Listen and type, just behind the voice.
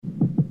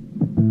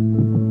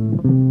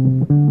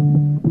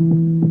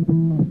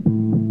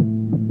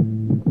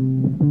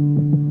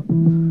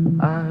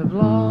I've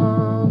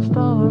lost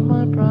all of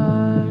my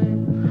pride.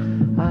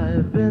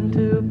 I've been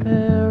to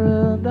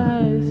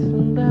paradise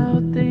and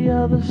out the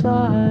other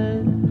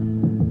side,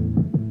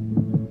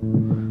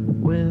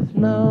 with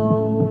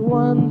no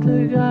one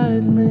to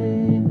guide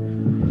me,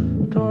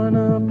 torn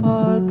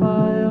apart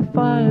by a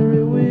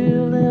fiery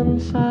wheel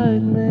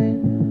inside me.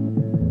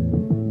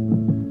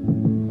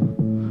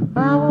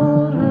 I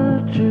won't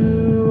hurt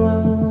you, I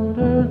won't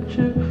hurt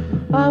you,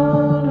 I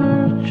won't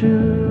hurt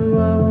you,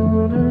 I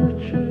won't hurt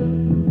you.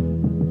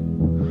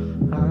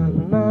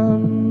 An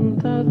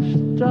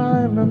untouched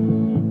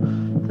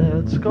diamond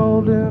that's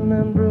golden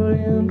and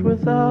brilliant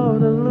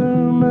without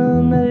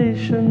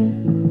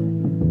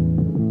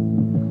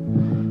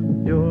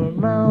illumination. Your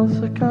mouth's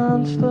a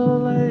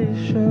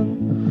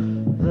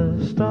constellation,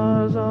 the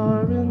stars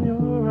are in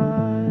your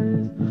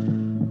eyes.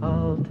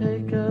 I'll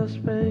take a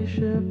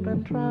spaceship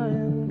and try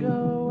and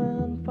go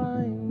and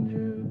find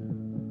you.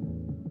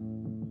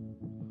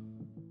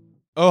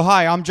 Oh,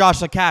 hi, I'm Josh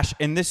Lakash,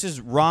 and this is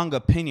Wrong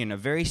Opinion, a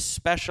very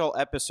special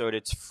episode.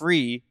 It's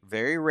free,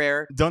 very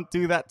rare. Don't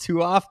do that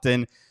too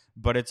often,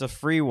 but it's a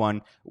free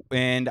one.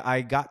 And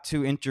I got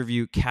to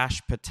interview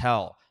Kash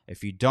Patel.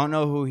 If you don't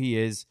know who he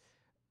is,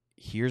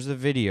 here's a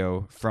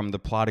video from the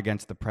plot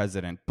against the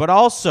president. But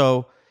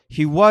also,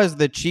 he was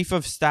the chief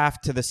of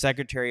staff to the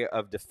Secretary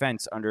of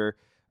Defense under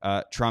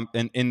Trump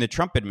in the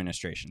Trump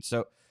administration.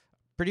 So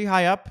pretty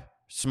high up,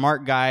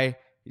 smart guy,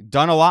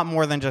 done a lot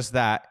more than just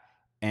that.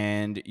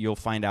 And you'll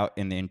find out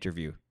in the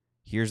interview.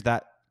 Here's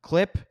that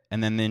clip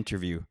and then the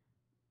interview.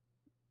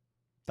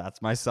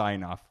 That's my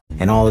sign off.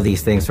 And all of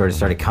these things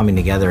started coming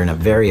together in a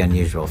very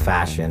unusual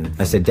fashion.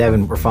 I said,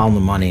 Devin, we're following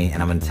the money,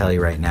 and I'm going to tell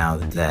you right now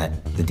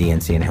that the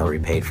DNC and Hillary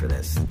paid for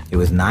this. It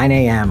was 9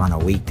 a.m. on a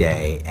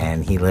weekday,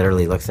 and he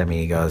literally looks at me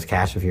and he goes,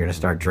 Kash, if you're going to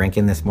start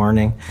drinking this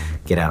morning,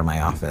 get out of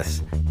my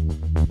office.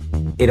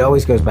 It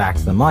always goes back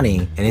to the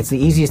money, and it's the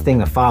easiest thing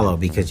to follow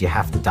because you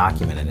have to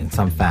document it in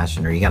some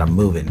fashion or you got to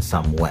move it in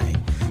some way.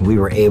 We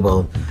were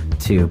able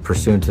to,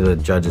 pursuant to the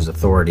judge's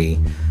authority,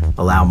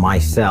 allow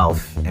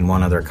myself and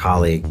one other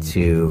colleague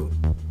to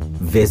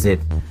visit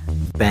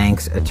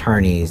banks'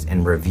 attorneys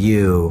and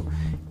review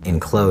in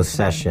closed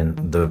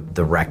session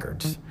the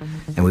records.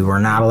 And we were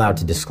not allowed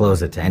to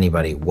disclose it to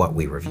anybody what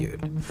we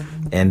reviewed.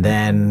 And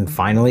then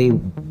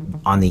finally,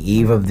 on the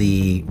eve of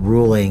the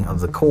ruling of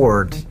the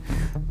court,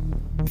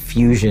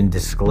 Fusion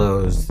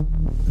disclosed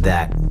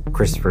that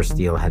Christopher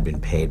Steele had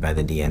been paid by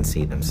the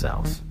DNC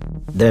themselves.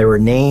 There were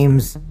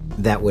names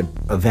that would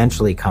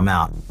eventually come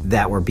out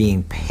that were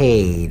being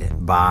paid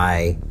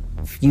by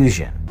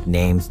Fusion.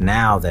 Names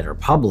now that are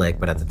public,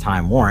 but at the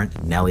time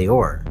weren't. Nellie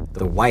Orr,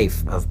 the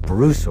wife of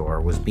Bruce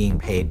Orr, was being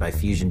paid by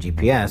Fusion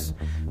GPS.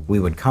 We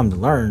would come to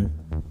learn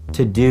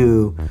to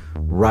do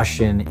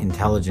Russian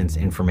intelligence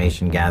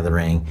information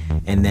gathering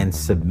and then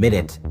submit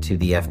it to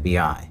the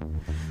FBI.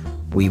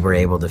 We were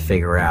able to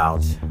figure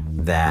out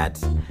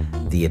that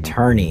the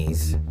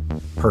attorneys,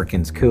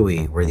 Perkins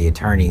Coie, were the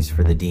attorneys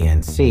for the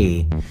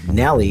DNC.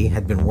 Nellie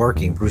had been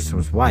working,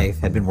 Bruce's wife,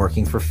 had been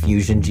working for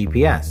Fusion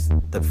GPS.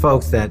 The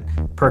folks that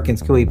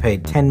Perkins Coie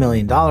paid $10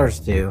 million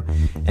to,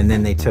 and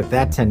then they took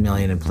that $10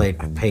 million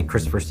and paid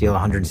Christopher Steele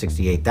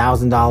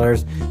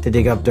 $168,000 to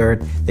dig up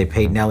dirt. They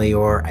paid Nellie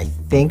Orr, I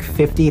think,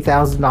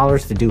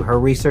 $50,000 to do her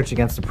research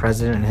against the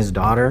president and his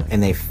daughter.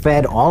 And they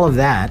fed all of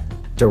that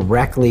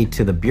directly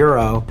to the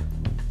Bureau,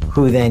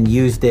 who then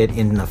used it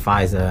in the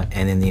FISA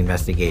and in the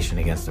investigation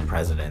against the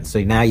president.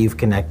 So now you've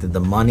connected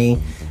the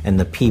money and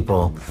the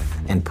people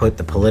and put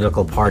the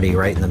political party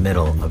right in the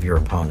middle of your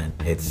opponent.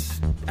 It's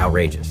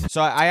outrageous.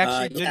 So I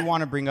actually did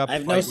want to bring up. I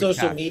have no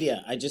social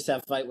media. I just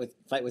have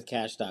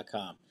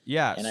fightwithkash.com.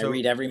 Yeah. And I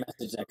read every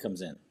message that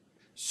comes in.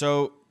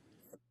 So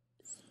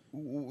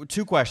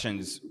two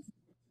questions.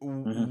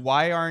 Mm-hmm.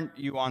 Why aren't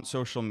you on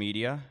social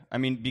media? I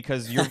mean,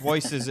 because your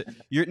voice is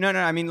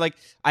I mean, like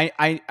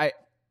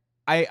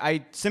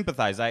I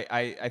sympathize.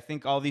 I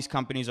think all these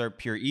companies are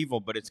pure evil,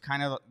 but it's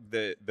kind of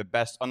the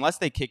best, unless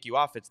they kick you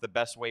off, it's the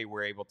best way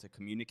we're able to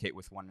communicate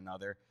with one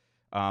another.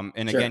 And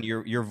sure. Again,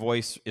 your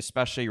voice,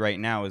 especially right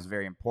now, is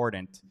very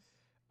important.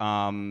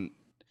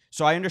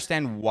 So I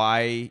understand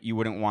why you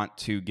wouldn't want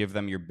to give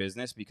them your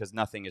business, because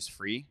nothing is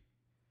free.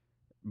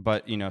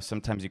 But,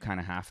 sometimes you kind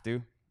of have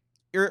to.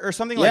 Or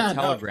something like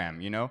Telegram,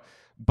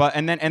 But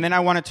and then I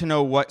wanted to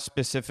know what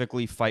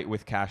specifically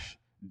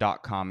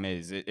fightwithkash.com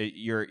is.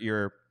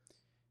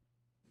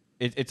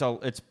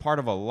 It's part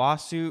of a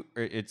lawsuit,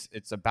 or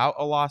it's about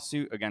a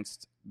lawsuit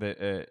against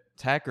the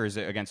tech, or is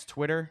it against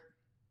Twitter?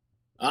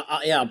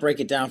 I'll break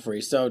it down for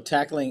you. So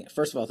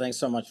first of all, thanks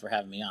so much for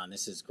having me on.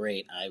 This is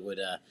great. I would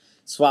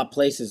swap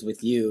places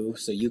with you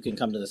so you can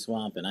come to the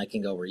swamp and I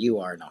can go where you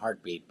are in a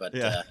heartbeat, but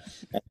that's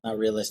not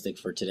realistic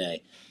for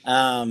today.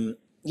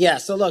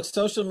 So look,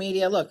 social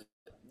media,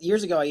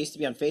 years ago I used to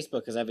be on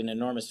Facebook because I have an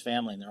enormous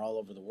family and they're all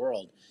over the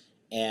world.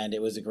 And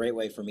it was a great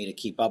way for me to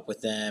keep up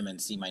with them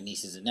and see my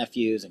nieces and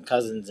nephews and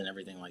cousins and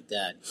everything like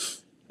that.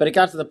 But it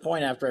got to the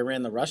point after I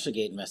ran the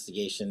Russiagate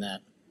investigation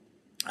that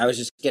I was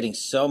just getting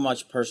so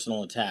much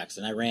personal attacks.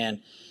 And I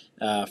ran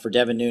for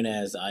Devin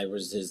Nunes. I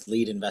was his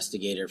lead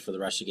investigator for the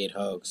Russiagate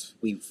hoax.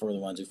 We were the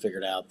ones who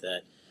figured out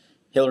that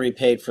Hillary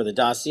paid for the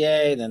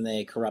dossier, then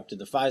they corrupted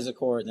the FISA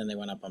court, and then they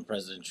went up on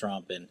President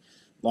Trump. And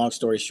long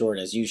story short,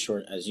 as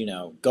you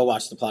know, go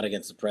watch The Plot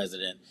Against the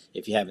President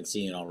if you haven't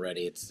seen it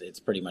already. It's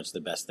pretty much the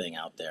best thing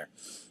out there.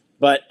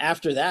 But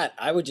after that,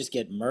 I would just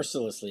get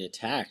mercilessly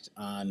attacked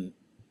on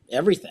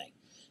everything.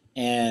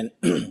 And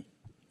I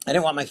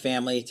didn't want my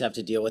family to have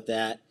to deal with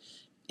that.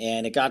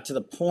 And it got to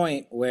the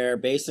point where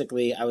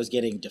basically I was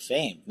getting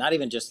defamed, not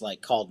even just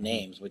like called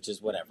names, which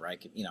is whatever. I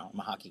could, I'm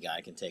a hockey guy.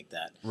 I can take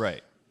that.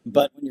 Right.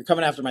 But when you're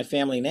coming after my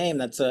family name,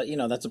 that's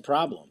a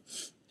problem.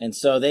 And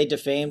so they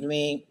defamed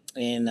me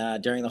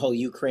during the whole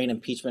Ukraine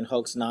impeachment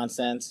hoax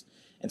nonsense.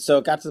 And so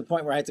it got to the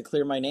point where I had to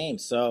clear my name.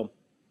 So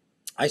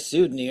I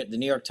sued the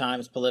New York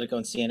Times, Politico,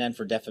 and CNN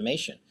for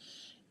defamation.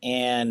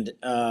 And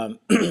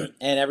and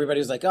everybody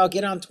was like, "Oh,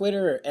 get on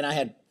Twitter." And I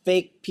had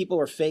people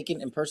were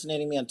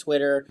impersonating me on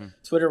Twitter.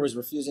 Twitter was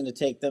refusing to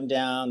take them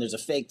down. There's a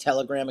fake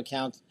Telegram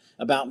account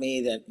about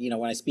me that,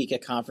 when I speak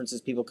at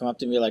conferences, people come up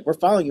to me like, "We're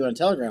following you on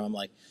Telegram." I'm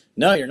like,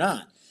 "No, you're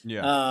not."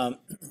 Yeah.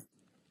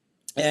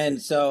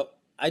 And so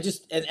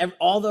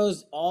all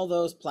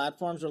those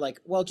platforms were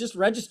like, "Well, just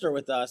register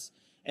with us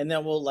and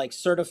then we'll like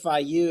certify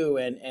you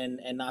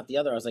and not the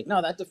other." I was like,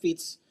 "No, that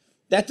defeats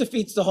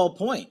the whole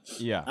point."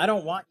 Yeah. I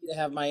don't want you to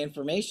have my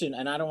information,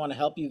 and I don't want to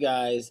help you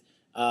guys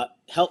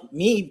help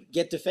me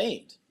get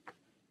defamed.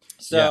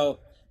 So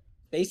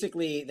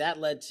basically that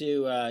led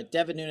to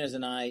Devin Nunes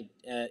and I,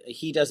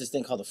 he does this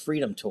thing called the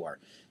Freedom Tour,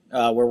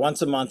 where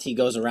once a month he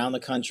goes around the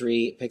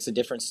country, picks a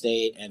different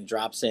state and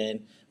drops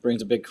in,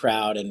 brings a big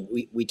crowd. And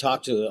we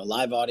talk to a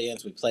live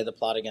audience. We play The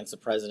Plot Against the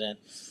President.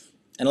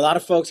 And a lot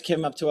of folks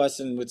came up to us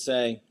and would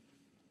say,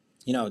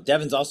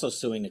 Devin's also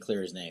suing to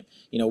clear his name.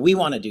 We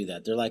want to do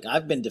that. They're like,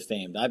 "I've been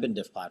defamed. I've been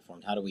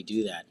deplatformed. How do we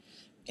do that?"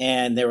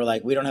 And they were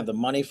like, "We don't have the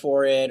money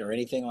for it or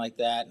anything like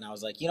that." And I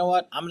was like, you know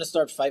what? I'm going to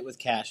start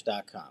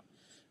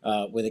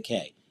fightwithcash.com with a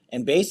K.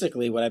 And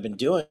basically what I've been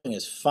doing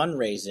is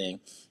fundraising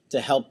to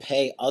help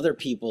pay other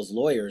people's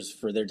lawyers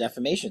for their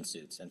defamation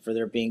suits and for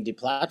their being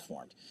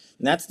deplatformed.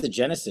 And that's the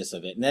genesis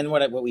of it. And then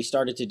what we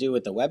started to do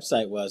with the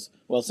website was,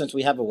 well, since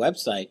we have a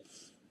website,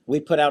 we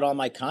put out all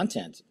my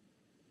content.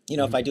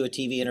 If I do a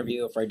TV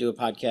interview, if I do a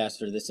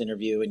podcast or this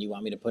interview and you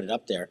want me to put it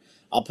up there,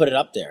 I'll put it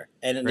up there.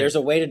 And there's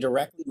a way to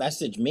directly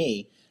message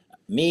me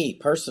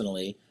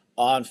personally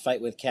on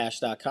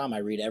fightwithcash.com. I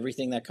read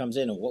everything that comes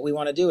in. And what we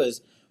want to do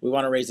is we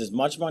want to raise as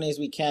much money as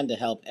we can to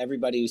help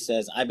everybody who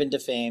says, "I've been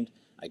defamed.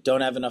 I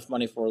don't have enough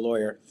money for a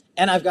lawyer."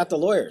 And I've got the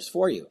lawyers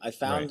for you. I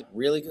found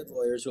really good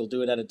lawyers who will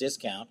do it at a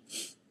discount.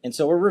 And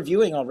so we're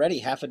reviewing already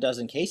half a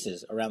dozen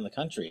cases around the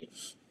country.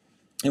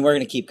 And we're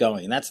going to keep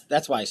going. And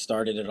that's why I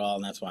started it all.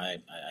 And that's why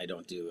I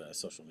don't do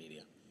social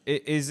media.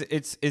 Is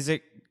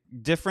it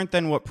different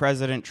than what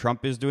President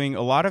Trump is doing?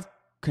 A lot of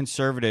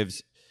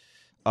conservatives,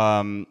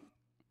 on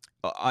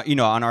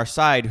our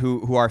side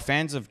who are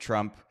fans of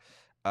Trump,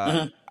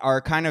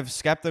 are kind of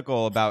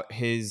skeptical about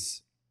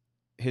his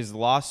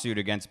lawsuit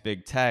against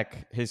big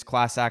tech, his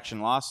class action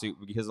lawsuit,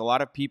 because a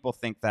lot of people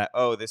think that,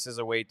 this is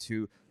a way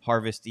to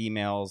harvest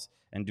emails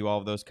and do all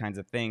of those kinds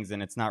of things.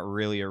 And it's not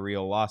really a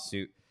real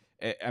lawsuit.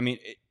 I mean,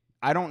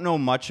 I don't know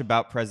much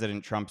about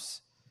President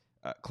Trump's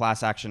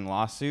class action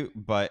lawsuit,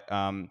 but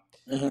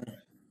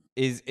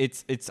is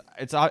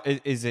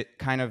it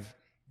kind of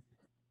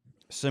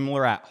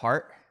similar at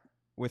heart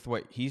with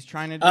what he's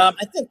trying to do? I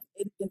think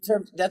in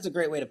terms, that's a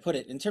great way to put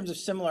it. In terms of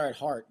similar at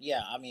heart,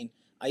 yeah. I mean,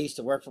 I used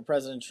to work for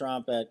President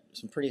Trump at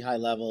some pretty high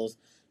levels.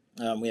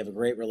 We have a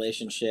great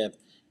relationship,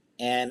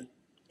 and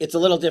it's a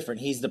little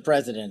different. He's the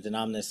president, and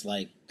I'm this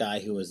like guy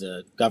who was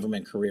a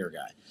government career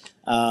guy.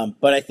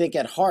 But I think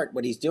at heart,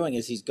 what he's doing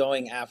is he's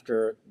going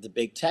after the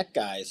big tech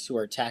guys who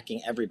are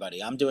attacking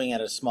everybody. I'm doing it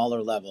at a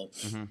smaller level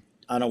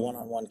on a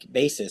one-on-one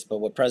basis. But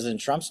what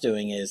President Trump's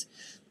doing is,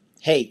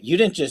 hey, you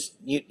didn't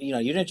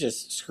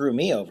just screw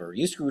me over.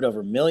 You screwed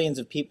over millions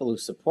of people who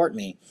support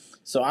me.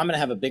 So I'm going to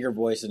have a bigger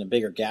voice and a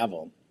bigger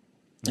gavel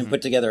and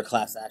put together a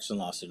class action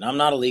lawsuit. Now, I'm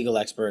not a legal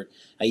expert.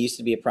 I used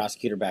to be a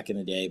prosecutor back in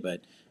the day,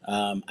 but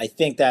I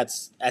think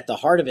that's at the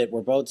heart of it.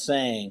 We're both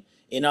saying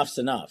enough's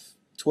enough.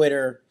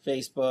 Twitter,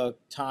 Facebook,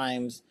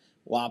 Times,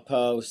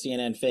 WAPO,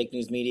 CNN, fake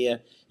news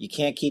media, you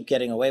can't keep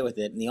getting away with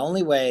it. And the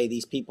only way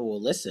these people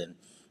will listen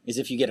is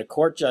if you get a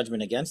court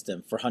judgment against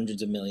them for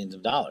hundreds of millions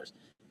of dollars.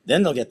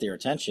 Then they'll get their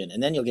attention,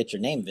 and then you'll get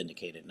your name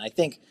vindicated. And I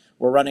think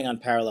we're running on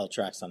parallel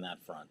tracks on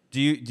that front.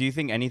 Do you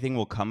think anything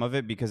will come of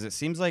it? Because it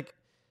seems like,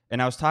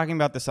 and I was talking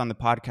about this on the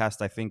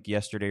podcast, I think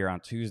yesterday or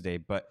on Tuesday,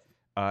 but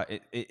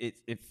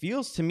it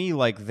feels to me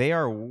like they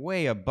are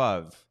way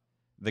above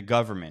the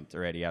government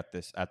already at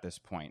this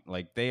point.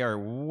 Like they are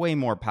way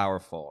more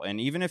powerful. And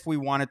even if we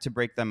wanted to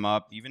break them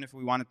up, even if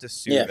we wanted to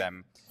sue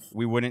them,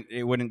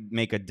 it wouldn't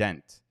make a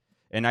dent.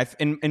 And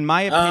in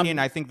my opinion,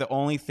 I think the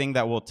only thing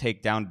that will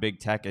take down big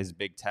tech is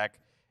big tech,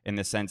 in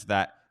the sense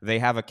that they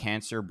have a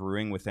cancer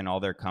brewing within all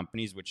their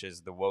companies, which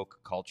is the woke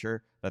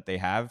culture that they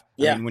have.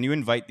 I mean, when you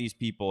invite these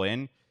people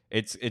in,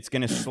 it's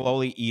going to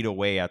slowly eat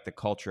away at the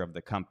culture of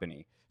the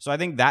company. So I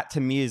think that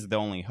to me is the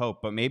only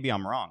hope, but maybe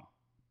I'm wrong.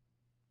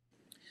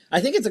 I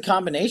think it's a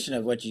combination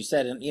of what you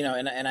said, and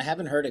and I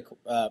haven't heard it,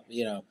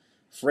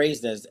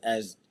 phrased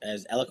as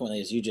eloquently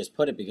as you just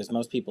put it, because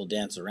most people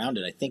dance around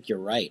it. I think you're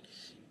right.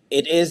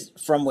 It is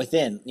from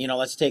within.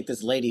 Let's take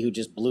this lady who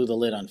just blew the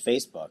lid on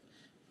Facebook.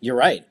 You're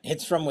right.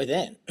 It's from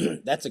within.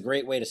 That's a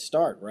great way to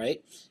start,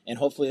 right? And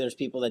hopefully there's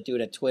people that do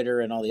it at Twitter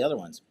and all the other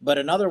ones. But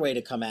another way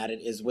to come at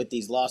it is with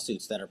these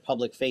lawsuits that are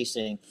public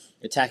facing,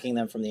 attacking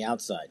them from the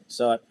outside.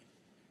 So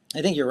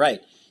I think you're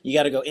right. You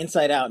got to go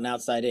inside out and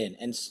outside in,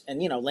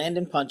 and land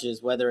in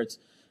punches, whether it's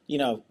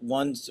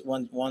ones or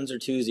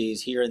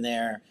twosies here and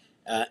there,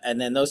 and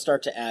then those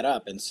start to add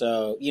up. And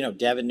so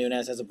Devin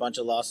Nunes has a bunch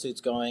of lawsuits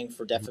going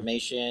for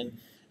defamation.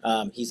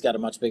 He's got a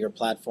much bigger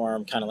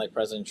platform, kind of like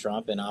President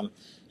Trump, and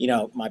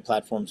my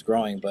platform's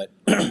growing. But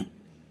I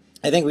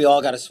think we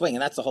all got to swing,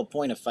 and that's the whole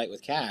point of Fight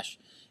with Cash,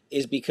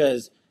 is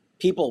because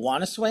people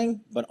want to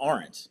swing but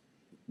aren't.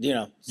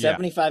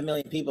 75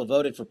 million people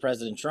voted for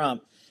President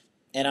Trump.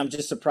 And I'm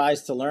just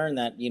surprised to learn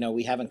that,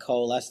 we haven't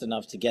coalesced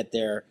enough to get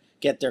their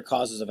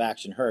causes of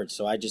action heard.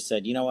 So I just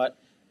said, you know what?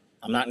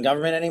 I'm not in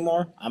government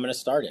anymore. I'm going to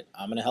start it.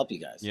 I'm going to help you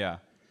guys. Yeah.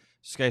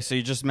 Okay. So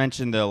you just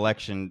mentioned the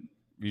election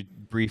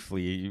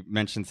briefly. You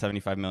mentioned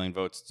 75 million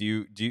votes. Do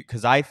you,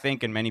 because I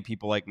think, and many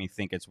people like me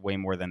think it's way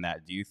more than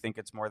that. Do you think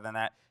it's more than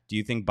that? Do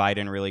you think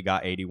Biden really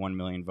got 81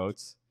 million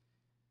votes?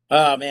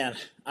 Oh, man.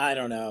 I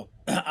don't know.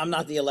 I'm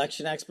not the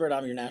election expert.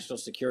 I'm your national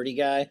security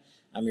guy.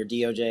 I'm your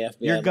DOJ, FBI.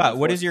 Your gut.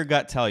 What does your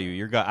gut tell you?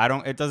 Your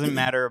gut. It doesn't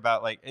matter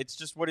about it's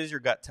just, what does your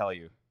gut tell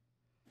you?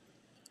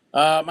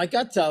 My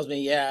gut tells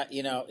me,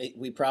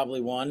 we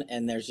probably won,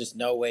 and there's just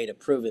no way to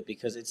prove it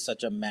because it's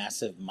such a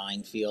massive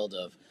minefield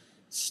of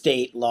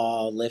state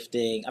law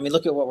lifting. I mean,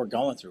 look at what we're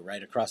going through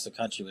right across the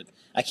country.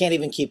 I can't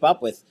even keep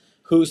up with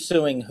who's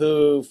suing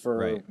who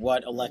for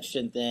what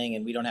election thing,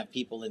 and we don't have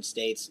people in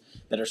states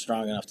that are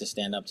strong enough to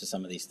stand up to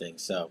some of these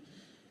things. So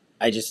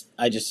I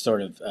just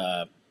sort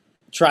of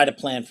try to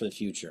plan for the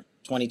future,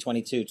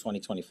 2022,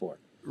 2024.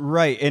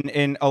 Right.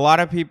 And a lot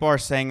of people are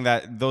saying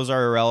that those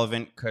are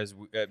irrelevant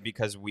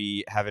because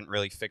we haven't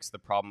really fixed the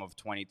problem of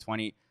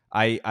 2020.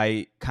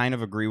 I kind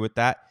of agree with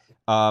that.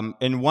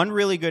 And one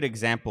really good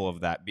example of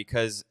that,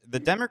 because the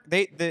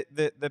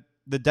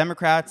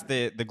Democrats,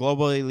 the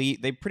global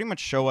elite, they pretty much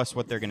show us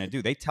what they're going to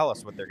do. They tell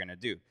us what they're going to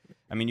do.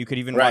 I mean, you could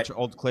even watch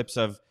old clips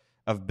of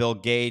Bill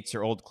Gates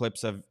or old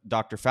clips of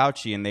Dr.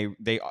 Fauci, and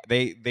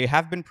they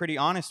have been pretty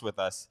honest with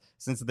us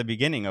since the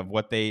beginning of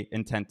what they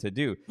intend to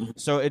do.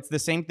 So it's the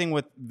same thing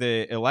with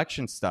the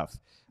election stuff.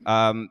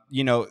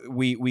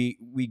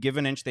 We give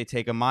an inch, they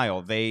take a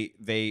mile.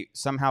 They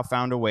somehow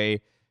found a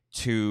way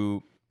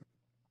to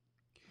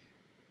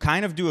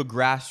kind of do a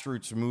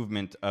grassroots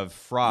movement of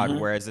fraud,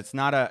 whereas it's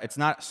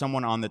not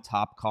someone on the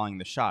top calling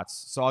the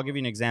shots. So I'll give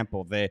you an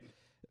example.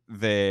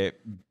 The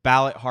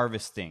ballot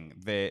harvesting,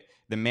 the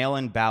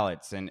mail-in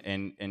ballots, and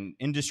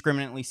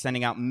indiscriminately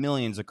sending out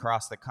millions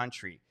across the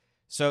country.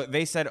 So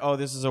they said, oh,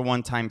 this is a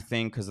one-time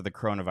thing because of the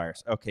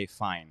coronavirus. Okay,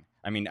 fine.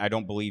 I mean, I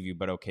don't believe you,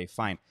 but okay,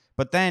 fine.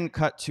 But then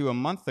cut to a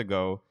month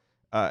ago,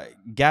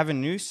 Gavin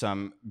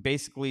Newsom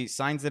basically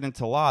signs it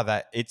into law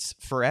that it's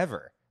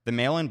forever. The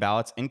mail-in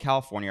ballots in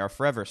California are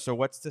forever. So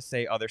what's to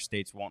say other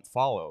states won't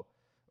follow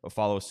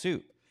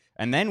suit?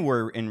 And then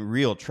we're in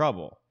real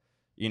trouble,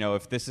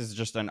 if this is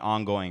just an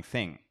ongoing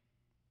thing.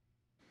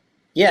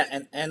 Yeah,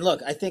 and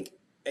look, I think,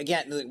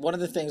 again, one of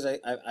the things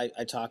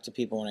I talk to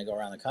people when I go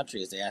around the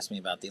country is they ask me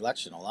about the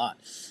election a lot,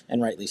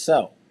 and rightly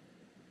so.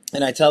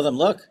 And I tell them,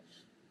 look,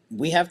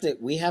 we have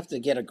to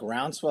get a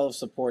groundswell of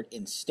support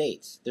in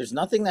states. There's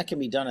nothing that can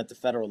be done at the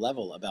federal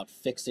level about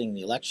fixing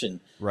the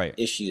election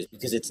issues,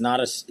 because it's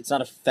not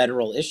a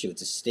federal issue,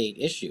 it's a state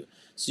issue.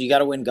 So you got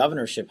to win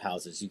governorship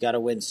houses, you got to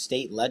win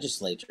state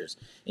legislatures,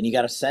 and you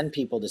got to send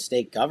people to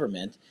state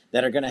government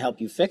that are going to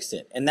help you fix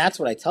it. And that's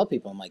what I tell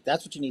people. I'm like,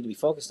 that's what you need to be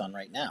focused on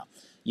right now.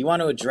 You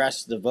want to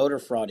address the voter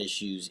fraud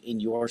issues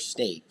in your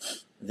state,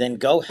 then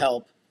go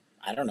help,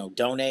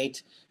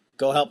 donate,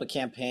 go help a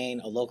campaign,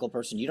 a local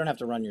person. You don't have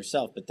to run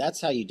yourself, but that's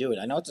how you do it.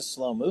 I know it's a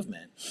slow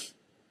movement,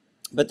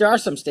 but there are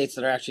some states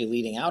that are actually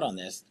leading out on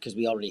this because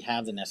we already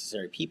have the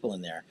necessary people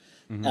in there.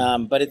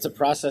 But it's a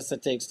process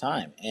that takes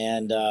time.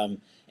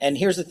 And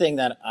here's the thing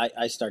that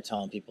I start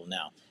telling people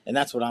now, and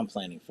that's what I'm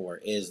planning for,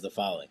 is the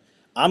following.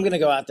 I'm going to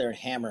go out there and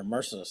hammer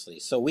mercilessly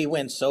so we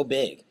win so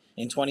big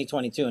in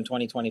 2022 and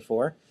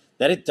 2024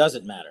 that it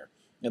doesn't matter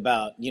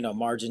about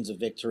margins of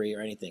victory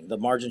or anything. The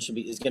margin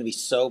is going to be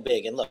so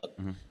big. And look,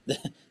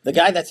 the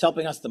guy that's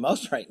helping us the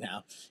most right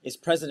now is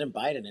President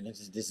Biden, and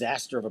it's a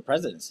disaster of a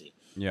presidency.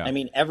 Yeah. I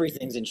mean,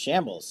 everything's in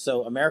shambles.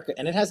 So America,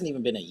 and it hasn't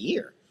even been a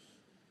year.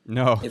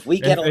 No, if we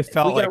get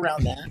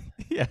around that,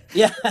 yeah,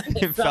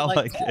 it felt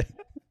like it.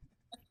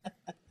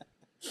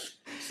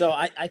 So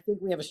I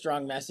think we have a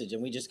strong message,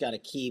 and we just got to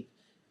keep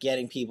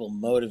getting people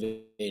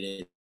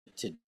motivated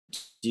to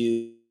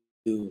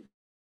do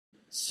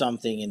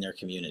something in their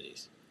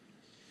communities.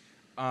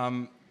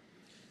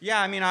 Yeah,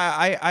 I mean,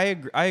 I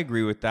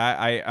agree with that.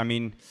 I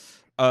mean,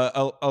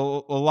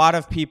 a lot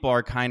of people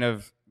are kind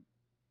of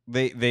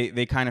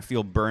they kind of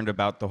feel burned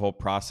about the whole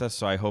process.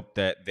 So I hope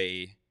that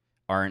they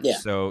aren't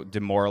so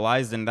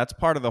demoralized, and that's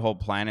part of the whole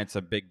plan. It's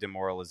a big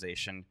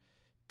demoralization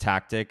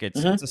tactic. It's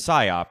a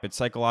psyop. It's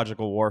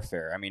psychological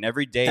warfare. I mean,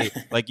 every day,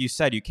 like you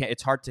said, you can't.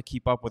 It's hard to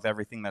keep up with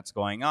everything that's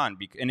going on,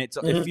 and it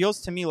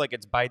feels to me like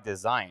it's by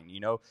design. You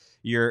know,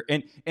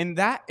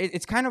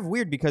 it's kind of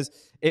weird because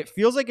it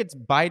feels like it's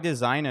by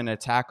design an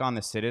attack on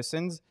the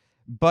citizens.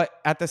 But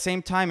at the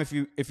same time, if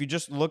you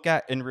just look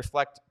at and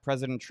reflect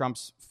President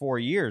Trump's 4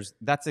 years,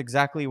 that's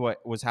exactly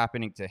what was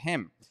happening to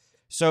him.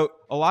 So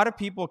a lot of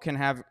people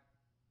can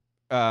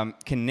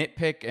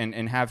nitpick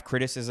and have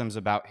criticisms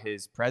about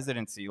his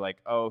presidency, like,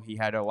 oh, he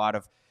had a lot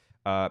of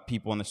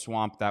people in the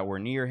swamp that were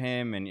near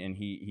him, and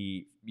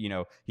he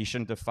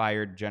shouldn't have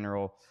fired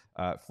General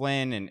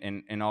Flynn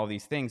and all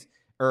these things,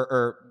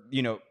 or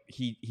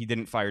he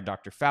didn't fire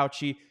Dr.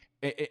 Fauci.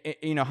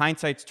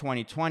 Hindsight's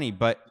 2020,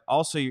 but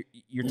also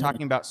you're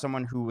talking about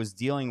someone who was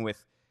dealing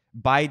with,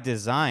 by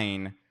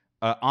design,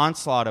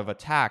 onslaught of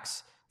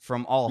attacks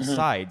from all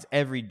sides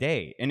every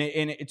day, and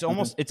it's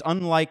almost it's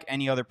unlike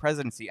any other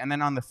presidency. And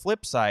then on the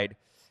flip side,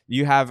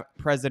 you have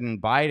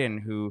President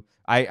Biden, who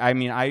I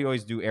mean I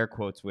always do air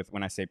quotes with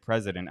when I say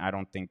president. I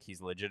don't think he's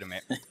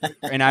legitimate,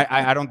 and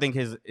I don't think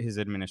his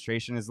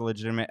administration is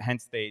legitimate.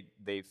 Hence,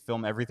 they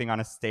film everything on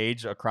a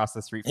stage across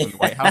the street from the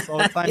White House all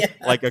the time,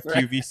 like a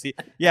QVC.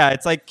 Yeah,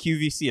 it's like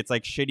QVC. It's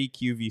like shitty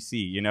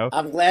QVC. You know.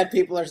 I'm glad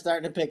people are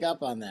starting to pick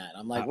up on that.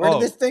 I'm like, where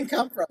did this thing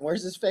come from?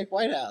 Where's this fake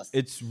White House?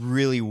 It's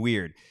really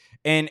weird.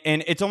 And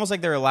it's almost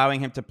like they're allowing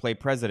him to play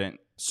president.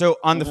 So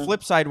on the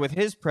flip side, with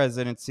his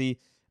presidency,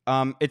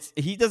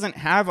 he doesn't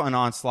have an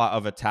onslaught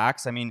of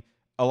attacks. I mean,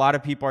 a lot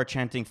of people are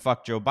chanting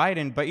 "fuck Joe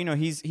Biden," but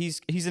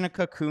he's in a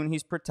cocoon.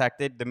 He's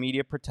protected. The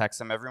media protects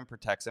him. Everyone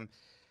protects him.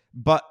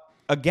 But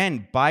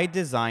again, by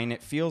design,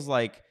 it feels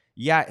like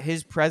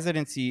his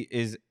presidency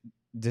is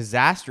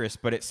disastrous,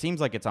 but it seems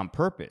like it's on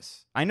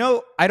purpose. I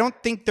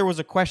don't think there was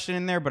a question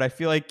in there, but I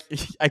feel like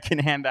I can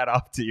hand that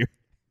off to you.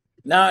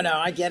 No,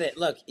 I get it.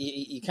 Look,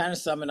 you kind of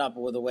sum it up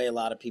with the way a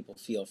lot of people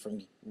feel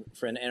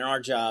and our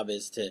job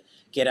is to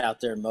get out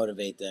there and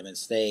motivate them and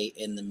stay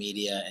in the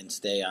media and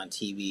stay on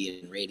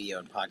TV and radio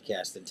and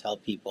podcast and tell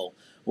people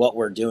what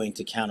we're doing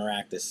to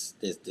counteract this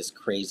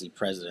crazy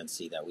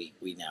presidency that we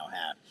now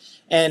have.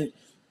 And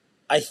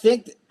I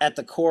think at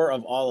the core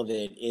of all of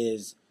it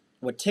is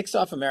what ticks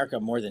off America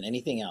more than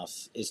anything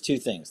else is two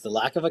things: the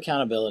lack of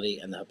accountability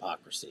and the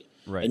hypocrisy.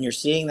 Right. And you're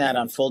seeing that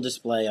on full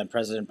display on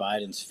President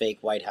Biden's fake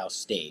White House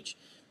stage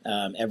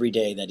every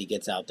day that he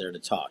gets out there to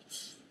talk.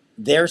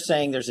 They're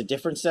saying there's a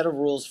different set of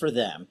rules for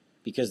them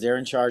because they're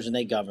in charge and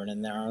they govern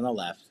and they're on the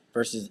left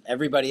versus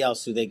everybody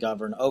else who they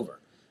govern over.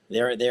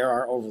 They're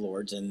our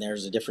overlords and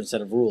there's a different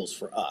set of rules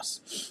for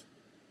us.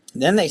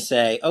 Then they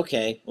say,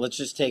 okay, let's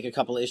just take a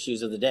couple of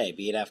issues of the day,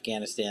 be it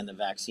Afghanistan, the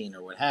vaccine,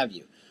 or what have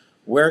you.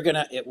 We're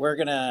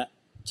gonna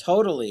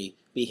totally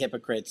be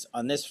hypocrites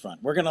on this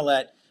front. We're gonna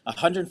let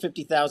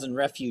 150,000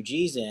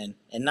 refugees in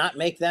and not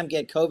make them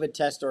get COVID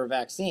test or a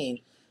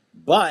vaccine,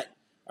 but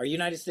our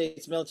United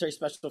States military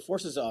special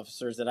forces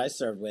officers that I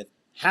served with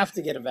have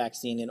to get a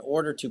vaccine in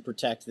order to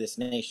protect this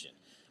nation.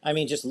 I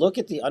mean, just look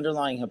at the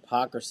underlying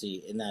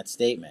hypocrisy in that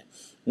statement.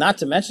 Not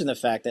to mention the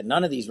fact that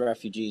none of these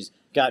refugees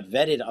got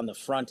vetted on the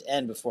front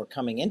end before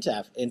coming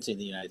into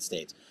the United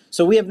States.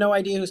 So we have no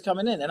idea who's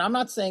coming in. And I'm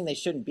not saying they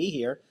shouldn't be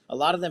here. A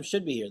lot of them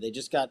should be here. They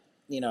just got,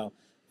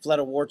 fled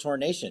a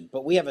war-torn nation.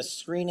 But we have a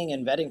screening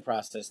and vetting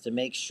process to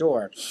make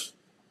sure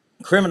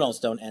criminals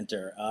don't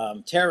enter,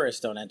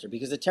 terrorists don't enter,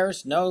 because the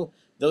terrorists know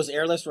those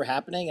airlifts were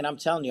happening. And I'm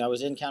telling you, I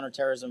was in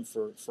counterterrorism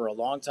for a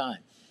long time.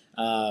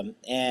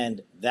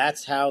 And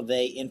that's how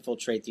they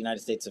infiltrate the United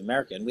States of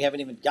America. And we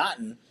haven't even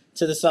gotten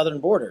to the southern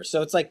border.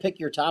 So it's like, pick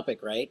your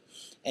topic, right?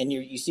 And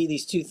you see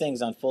these two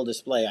things on full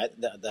display,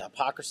 the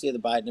hypocrisy of the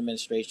Biden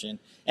administration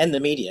and the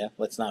media.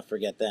 Let's not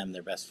forget them,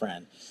 their best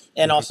friend.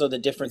 And also the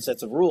different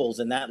sets of rules.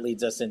 And that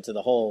leads us into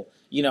the whole,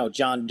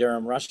 John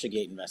Durham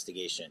Russiagate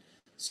investigation.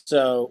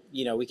 So,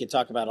 we could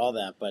talk about all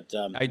that, but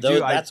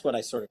that's what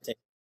I sort of take.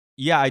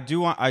 Yeah, I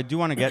do want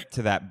to get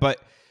to that.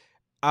 But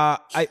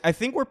I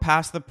think we're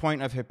past the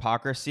point of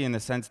hypocrisy in the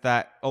sense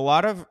that a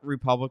lot of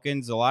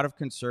Republicans, a lot of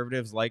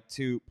conservatives like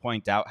to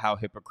point out how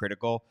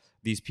hypocritical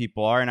these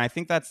people are, and I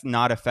think that's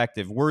not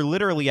effective. We're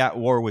literally at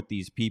war with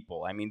these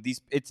people. I mean,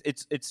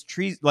 it's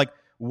treason. Like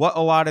what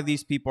a lot of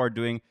these people are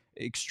doing,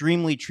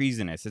 extremely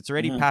treasonous. It's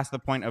already past the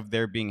point of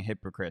their being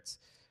hypocrites.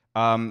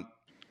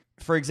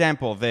 For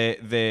example,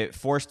 the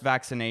forced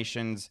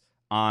vaccinations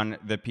on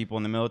the people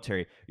in the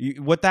military.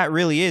 What that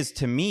really is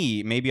to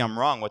me, maybe I'm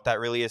wrong. What that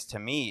really is to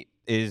me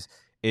is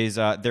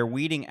they're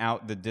weeding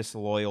out the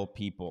disloyal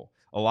people.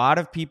 A lot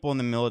of people in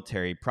the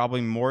military,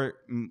 probably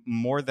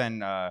more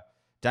than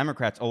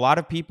Democrats, a lot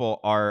of people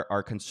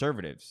are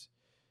conservatives,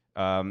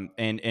 and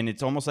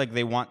it's almost like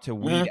they want to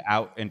weed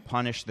out and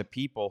punish the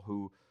people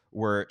who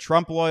were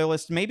Trump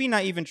loyalists, maybe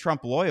not even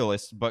Trump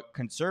loyalists, but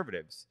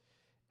conservatives.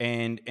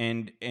 And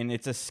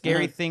it's a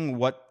scary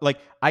thing.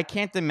 I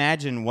can't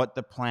imagine what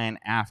the plan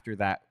after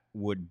that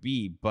would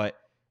be, but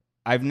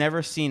I've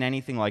never seen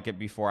anything like it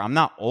before. I'm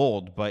not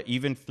old, but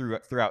even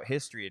throughout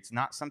history, it's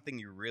not something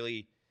you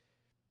really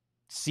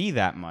see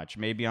that much.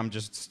 Maybe I'm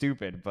just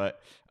stupid, but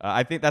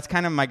I think that's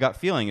kind of my gut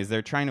feeling is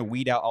they're trying to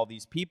weed out all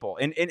these people.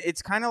 And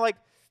it's kind of like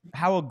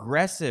how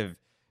aggressive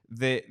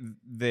the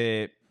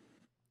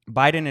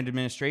Biden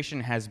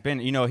administration has been.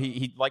 You know,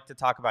 he'd like to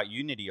talk about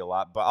unity a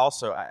lot, but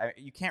also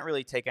you can't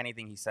really take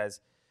anything he says.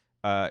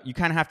 You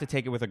kind of have to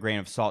take it with a grain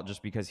of salt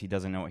just because he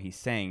doesn't know what he's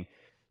saying.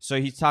 So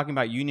he's talking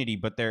about unity,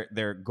 but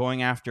they're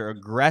going after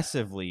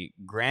aggressively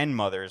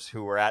grandmothers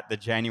who were at the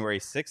January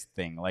 6th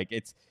thing. Like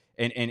it's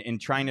and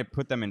trying to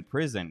put them in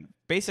prison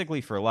basically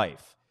for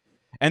life.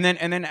 And then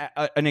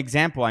an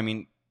example, I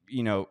mean,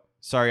 you know,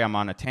 sorry I'm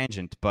on a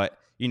tangent, but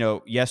you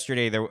know,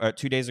 yesterday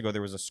 2 days ago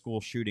there was a school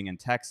shooting in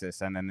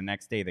Texas, and then the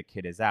next day the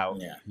kid is out.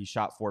 Yeah. He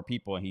shot 4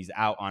 people and he's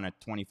out on a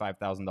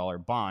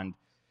 $25,000 bond.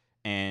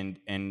 And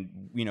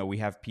you know, we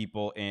have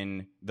people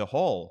in the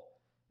hole,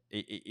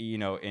 you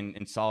know,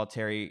 in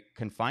solitary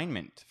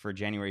confinement for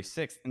January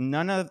 6th.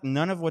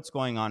 None of what's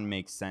going on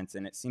makes sense,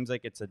 and it seems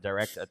like it's a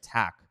direct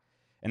attack.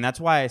 And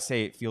that's why I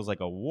say it feels like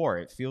a war.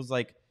 It feels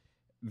like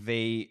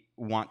they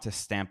want to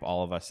stamp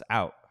all of us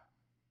out.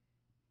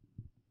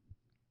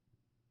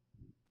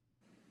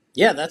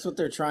 Yeah, that's what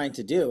they're trying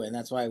to do, and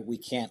that's why we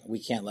can't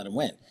let them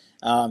win.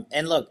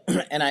 And look,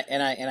 and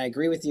I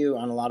agree with you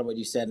on a lot of what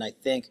you said, and I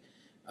think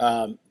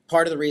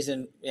part of the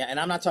reason, and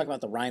I'm not talking about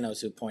the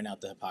rhinos who point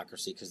out the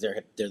hypocrisy because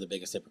they're the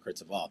biggest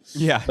hypocrites of all.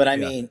 Yeah, but I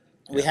mean,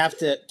 we have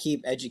to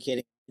keep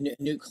educating a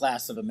new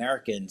class of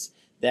Americans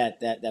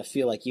that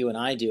feel like you and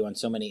I do on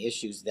so many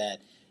issues, that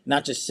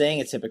not just saying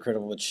it's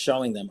hypocritical, but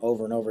showing them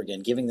over and over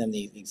again, giving them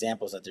the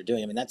examples that they're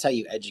doing. I mean, that's how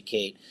you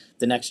educate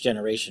the next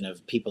generation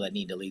of people that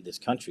need to lead this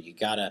country. You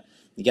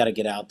gotta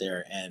get out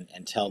there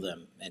and tell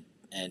them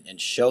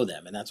and show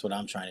them. And that's what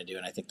I'm trying to do.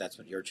 And I think that's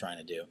what you're trying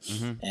to do.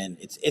 Mm-hmm. And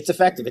it's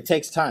effective. It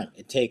takes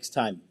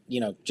time. You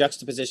know,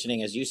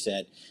 juxtapositioning, as you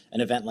said,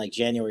 an event like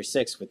January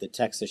 6th with the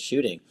Texas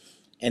shooting,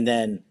 and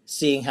then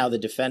seeing how the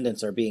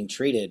defendants are being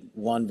treated,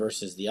 one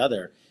versus the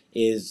other,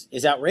 is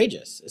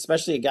outrageous,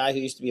 especially a guy who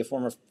used to be a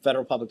former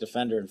federal public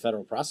defender and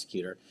federal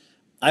prosecutor.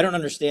 I don't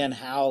understand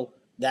how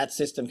that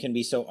system can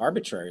be so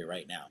arbitrary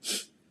right now.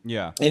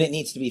 Yeah. And it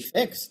needs to be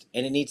fixed,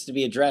 and it needs to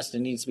be addressed,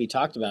 and it needs to be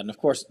talked about. And of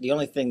course, the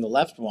only thing the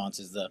left wants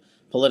is the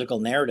political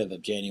narrative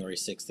of January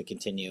 6th to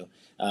continue,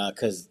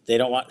 because they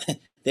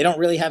don't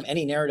really have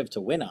any narrative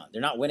to win on.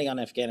 They're not winning on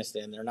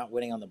Afghanistan. They're not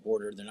winning on the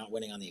border. They're not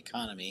winning on the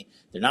economy.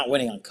 They're not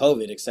winning on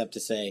COVID, except to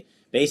say,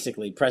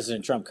 basically,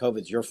 President Trump,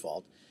 COVID's your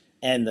fault.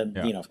 And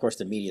you know, of course,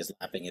 the media is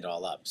lapping it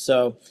all up.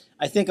 So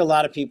I think a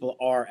lot of people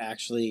are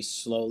actually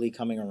slowly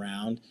coming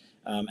around.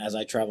 As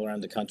I travel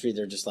around the country,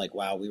 they're just like,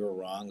 wow, we were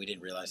wrong. We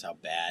didn't realize how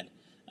bad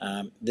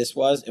this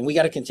was. And we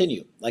got to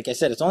continue. Like I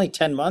said, it's only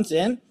 10 months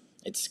in.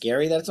 It's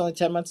scary that it's only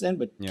 10 months in.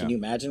 But can you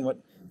imagine what,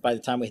 by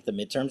the time we hit the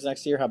midterms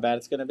next year, how bad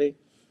it's going to be?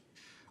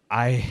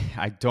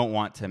 I don't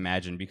want to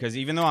imagine, because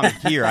even though I'm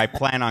here, I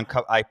plan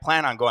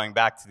on going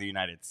back to the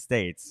United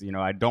States. You know,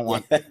 I don't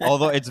want,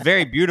 although it's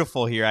very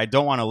beautiful here, I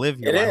don't want to live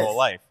here my whole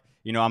life.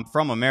 You know, I'm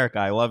from America.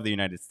 I love the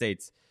United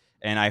States,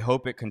 and I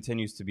hope it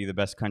continues to be the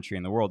best country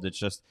in the world. It's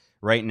just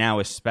right now,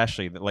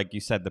 especially that, like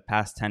you said, the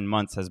past 10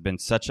 months has been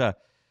such a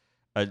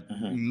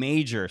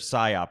major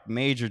psyop,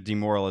 major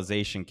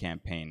demoralization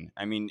campaign.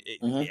 I mean,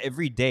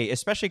 every day,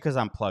 especially because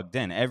I'm plugged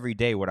in, every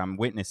day what I'm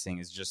witnessing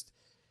is just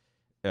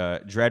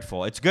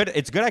dreadful. It's good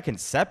I can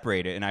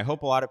separate it, and I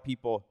hope a lot of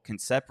people can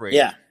separate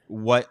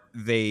what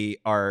they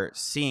are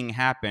seeing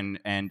happen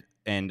and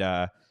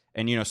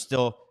you know,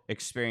 still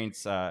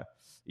experience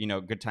you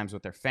know, good times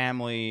with their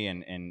family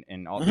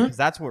and all, because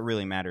that's what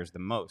really matters the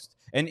most.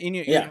 And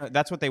you know,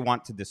 that's what they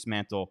want to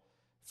dismantle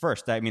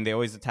first. I mean, they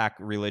always attack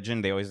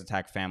religion, they always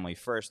attack family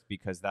first,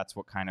 because that's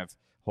what kind of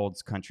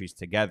holds countries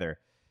together.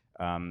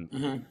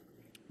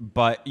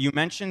 But you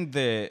mentioned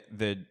the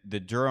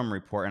Durham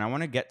report, and I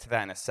want to get to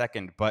that in a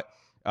second. But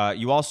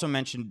you also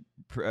mentioned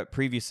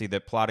previously the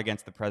plot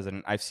against the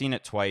president. I've seen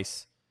it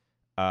twice.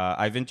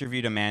 I've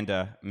interviewed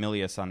Amanda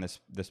Milius on this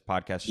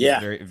podcast. She's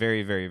very,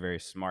 very, very, very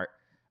smart.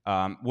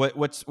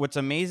 What's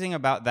amazing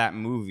about that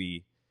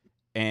movie,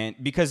 and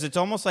because it's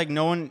almost like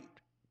no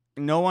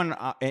one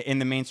in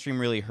the mainstream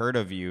really heard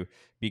of you,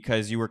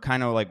 because you were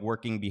kind of like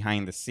working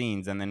behind the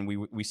scenes, and then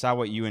we saw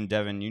what you and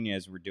Devin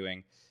Nunes were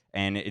doing.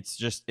 And it's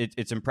just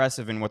it's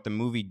impressive. And what the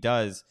movie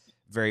does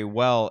very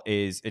well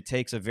is it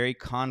takes a very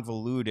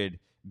convoluted,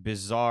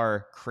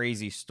 bizarre,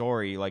 crazy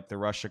story like the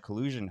Russia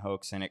collusion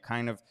hoax, and it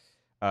kind of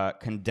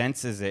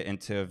condenses it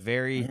into a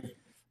very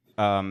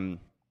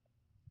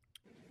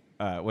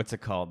what's it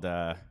called?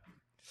 I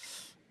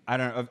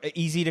don't know,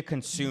 easy to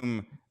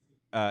consume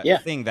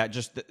thing that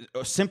just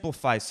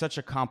simplifies such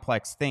a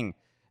complex thing.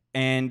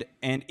 And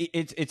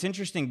it's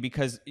interesting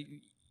because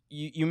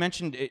you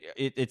mentioned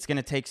it's going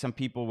to take some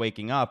people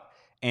waking up.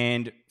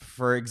 And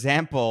for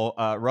example,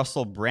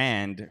 Russell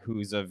Brand,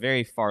 who's a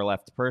very far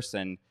left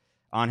person,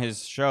 on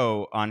his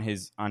show, on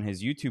his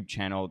YouTube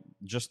channel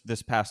just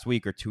this past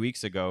week or 2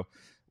 weeks ago,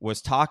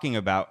 was talking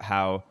about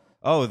how,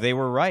 they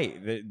were right.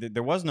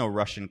 There was no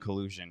Russian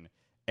collusion.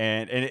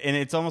 And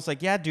it's almost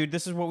like, yeah, dude,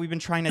 this is what we've been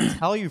trying to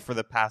tell you for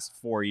the past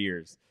 4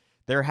 years.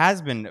 There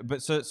has been,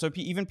 but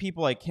even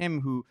people like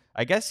him, who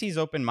I guess he's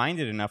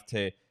open-minded enough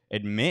to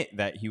admit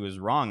that he was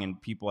wrong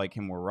and people like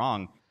him were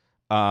wrong.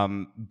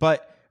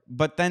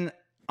 But then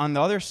on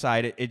the other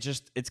side,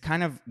 it's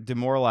kind of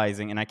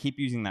demoralizing, and I keep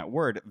using that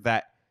word,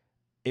 that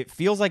it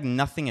feels like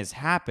nothing is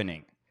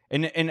happening.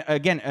 And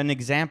again, an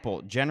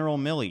example, General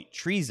Milley,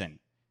 treason.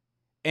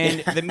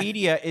 And the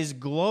media is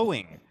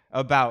glowing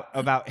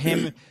about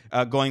him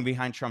going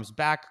behind Trump's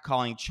back,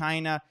 calling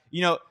China.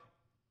 You know,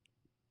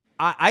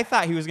 I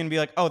thought he was going to be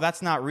like, oh,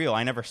 that's not real.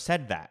 I never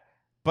said that.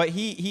 But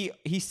he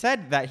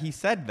said that. He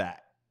said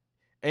that.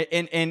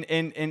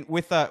 And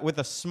with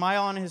a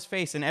smile on his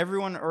face, and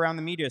everyone around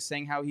the media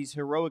saying how he's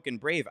heroic and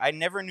brave. I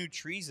never knew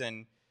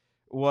treason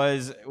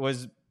was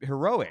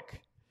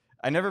heroic.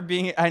 I never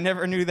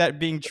knew that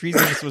being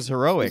treasonous was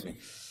heroic.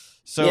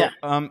 So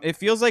yeah. It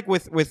feels like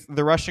with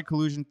the Russia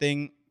collusion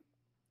thing,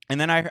 and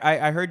then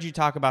I heard you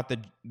talk about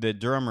the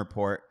Durham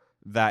report,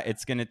 that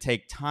it's going to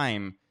take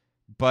time.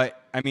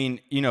 But I mean,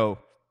 you know,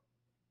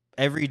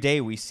 every day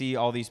we see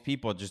all these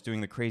people just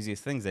doing the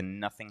craziest things and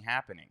nothing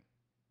happening.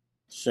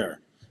 Sure.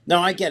 No,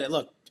 I get it.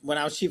 Look, when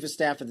I was chief of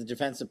staff at the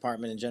Defense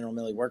Department and General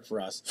Milley worked for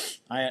us,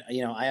 I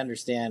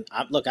understand.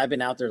 Look, I've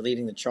been out there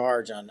leading the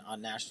charge on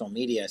national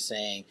media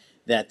saying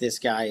that this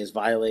guy has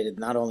violated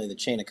not only the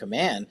chain of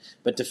command,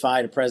 but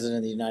defied a president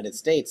of the United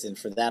States. And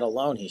for that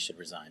alone, he should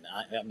resign.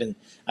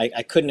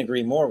 I couldn't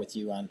agree more with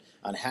you on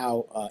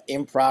how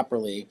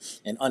improperly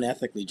and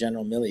unethically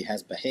General Milley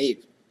has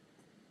behaved.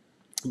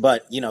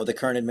 But, you know, the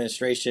current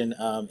administration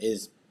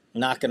is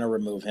not going to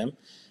remove him.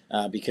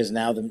 Because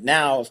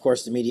now, of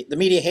course, the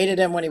media hated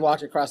him when he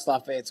walked across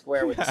Lafayette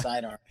Square with the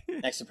sidearm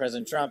next to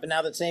President Trump, and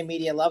now the same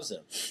media loves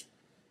him.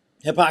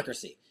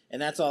 Hypocrisy,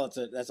 and that's all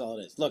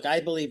it is. Look, I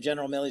believe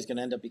General Milley's going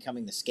to end up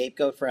becoming the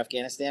scapegoat for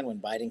Afghanistan when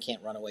Biden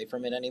can't run away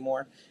from it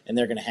anymore, and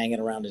they're going to hang it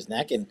around his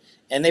neck,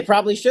 and they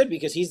probably should,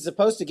 because he's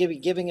supposed to be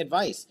giving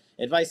advice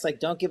like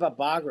don't give up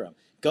Bagram.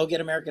 Go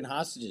get American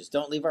hostages.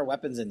 Don't leave our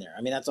weapons in there.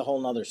 I mean, that's a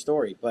whole nother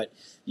story. But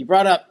you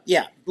brought up,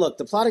 yeah, look,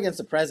 the plot against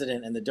the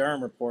president and the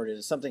Durham report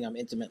is something I'm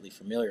intimately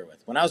familiar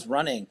with. When I was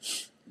running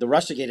the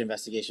Russiagate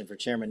investigation for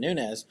Chairman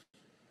Nunes,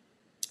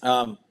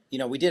 you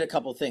know, we did a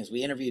couple of things.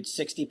 We interviewed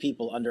 60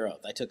 people under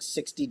oath. I took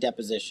 60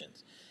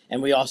 depositions.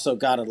 And we also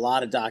got a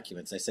lot of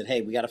documents. I said,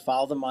 hey, we got to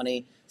follow the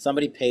money.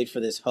 Somebody paid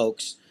for this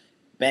hoax.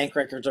 Bank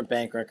records are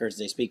bank records.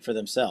 They speak for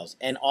themselves.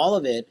 And all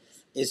of it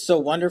is so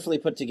wonderfully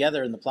put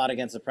together in the plot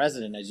against the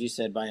president, as you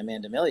said, by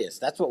Amanda Milius.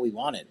 That's what we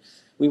wanted.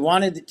 We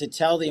wanted to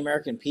tell the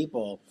American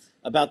people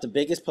about the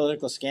biggest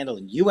political scandal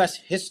in U.S.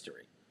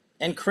 history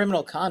and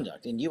criminal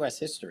conduct in U.S.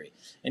 history.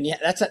 And yeah,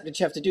 that's what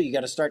you have to do. You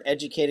got to start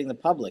educating the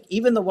public,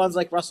 even the ones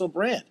like Russell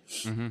Brand,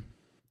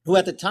 who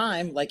at the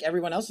time, like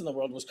everyone else in the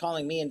world, was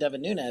calling me and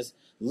Devin Nunes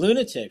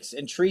lunatics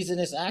and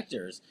treasonous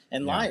actors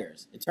and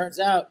liars. It turns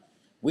out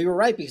we were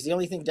right, because the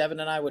only thing Devin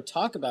and I would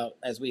talk about,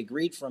 as we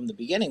agreed from the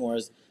beginning,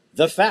 was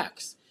the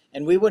facts.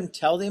 And we wouldn't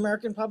tell the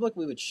American public,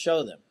 we would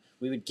show them.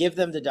 We would give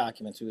them the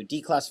documents. We would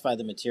declassify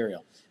the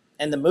material.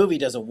 And the movie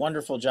does a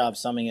wonderful job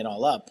summing it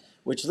all up,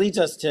 which leads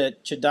us to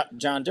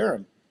John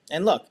Durham.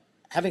 And look,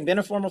 having been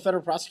a former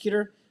federal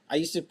prosecutor, I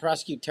used to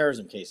prosecute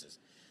terrorism cases.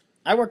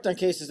 I worked on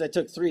cases that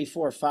took 3,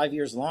 4, 5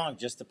 years long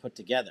just to put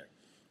together.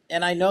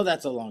 And I know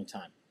that's a long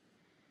time.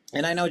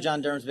 And I know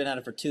John Durham's been at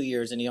it for 2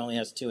 years and he only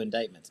has 2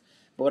 indictments.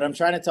 But what I'm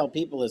trying to tell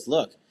people is,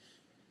 look,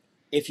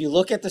 if you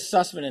look at the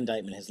Sussman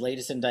indictment, his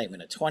latest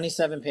indictment, a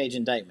 27-page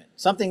indictment,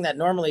 something that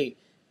normally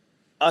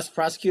us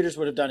prosecutors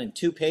would have done in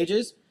 2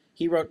 pages,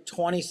 he wrote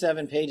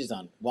 27 pages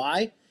on.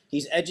 Why?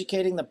 He's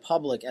educating the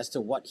public as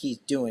to what he's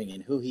doing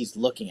and who he's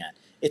looking at.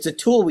 It's a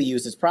tool we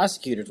use as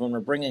prosecutors when we're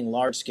bringing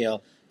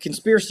large-scale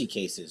conspiracy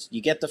cases.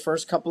 You get the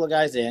first couple of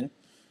guys in,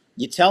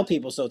 you tell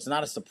people so it's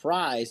not a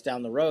surprise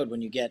down the road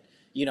when you get,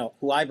 you know,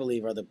 who I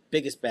believe are the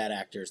biggest bad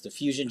actors, the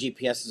Fusion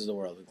GPSs of the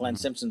world, the Glenn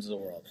Simpsons of the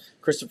world,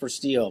 Christopher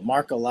Steele,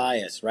 Mark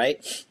Elias,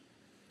 right?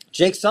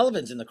 Jake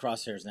Sullivan's in the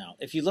crosshairs now.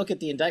 If you look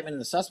at the indictment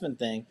and the Sussman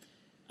thing,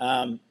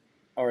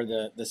 or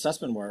the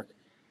Sussman work,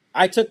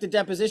 I took the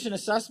deposition of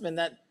Sussman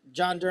that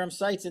John Durham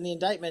cites in the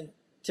indictment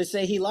to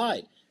say he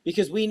lied,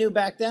 because we knew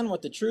back then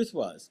what the truth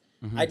was.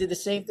 I did the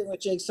same thing with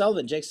Jake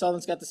Sullivan. Jake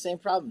Sullivan's got the same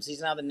problems.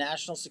 He's now the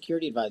National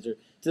Security Advisor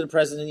to the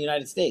President of the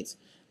United States.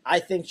 I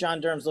think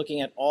John Durham's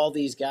looking at all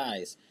these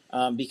guys,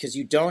 because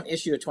you don't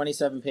issue a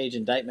 27-page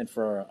indictment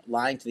for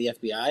lying to the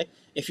FBI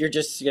if you're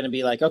just going to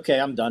be like, okay,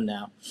 I'm done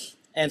now.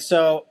 And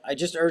so I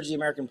just urge the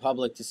American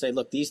public to say,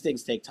 look, these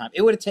things take time.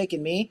 It would have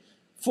taken me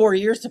 4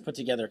 years to put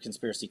together a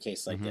conspiracy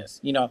case like this.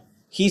 You know,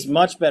 he's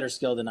much better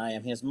skilled than I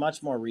am. He has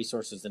much more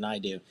resources than I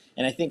do.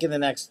 And I think in the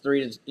next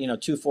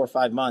 2, 4,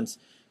 5 months,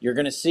 you're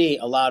going to see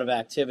a lot of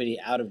activity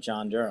out of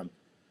John Durham.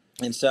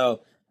 And so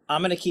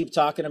I'm going to keep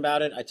talking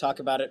about it. I talk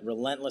about it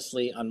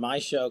relentlessly on my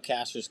show,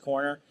 Cashier's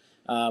Corner,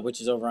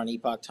 which is over on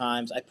Epoch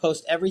Times. I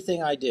post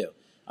everything I do.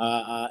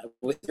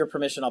 With your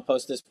permission, I'll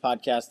post this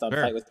podcast on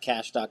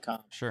fightwithcash.com.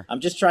 Sure. I'm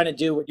just trying to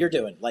do what you're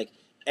doing, like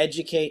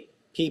educate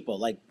people.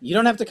 Like, you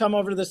don't have to come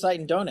over to the site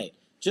and donate.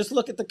 Just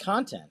look at the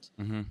content.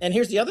 Mm-hmm. And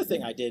here's the other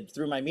thing I did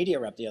through my media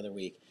rep the other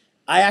week.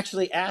 I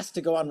actually asked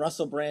to go on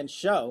Russell Brand's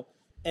show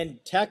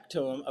and tech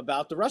to him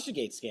about the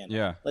Russiagate scandal.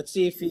 Yeah. Let's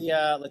see if he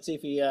allows me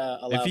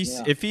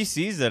on. If he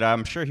sees it,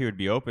 I'm sure he would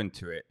be open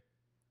to it.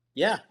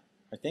 Yeah,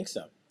 I think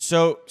so.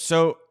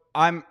 So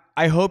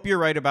I hope you're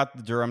right about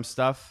the Durham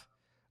stuff.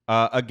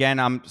 Again,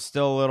 I'm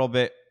still a little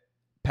bit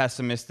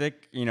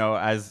pessimistic,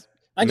 as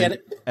I get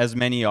it. As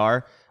many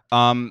are.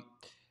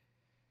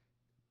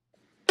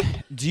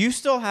 Do you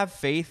still have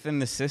faith in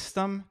the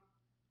system?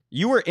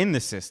 You were in the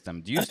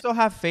system. Do you still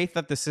have faith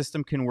that the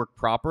system can work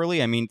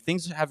properly? I mean,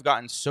 things have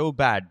gotten so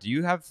bad. Do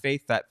you have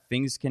faith that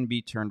things can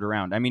be turned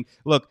around? I mean,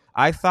 look,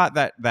 I thought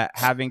that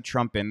having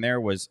Trump in there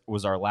was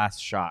our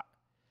last shot.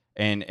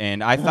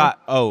 And I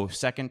thought,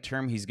 second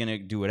term, he's going to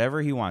do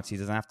whatever he wants. He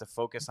doesn't have to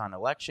focus on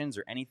elections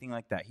or anything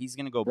like that. He's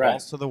going to go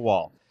balls to the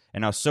wall.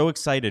 And I was so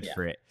excited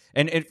for it.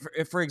 And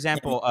for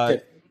example,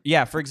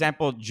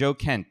 Joe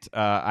Kent,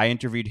 I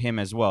interviewed him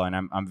as well, and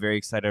I'm very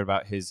excited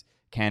about his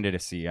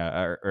candidacy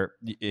or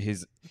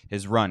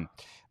his run.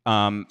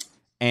 And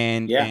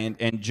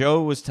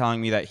Joe was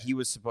telling me that he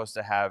was supposed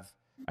to have,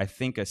 I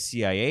think, a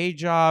CIA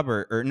job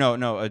or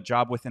a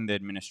job within the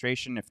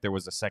administration if there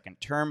was a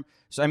second term.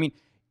 So I mean,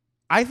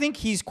 I think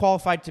he's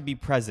qualified to be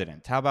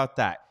president. How about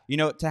that?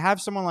 To have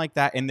someone like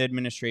that in the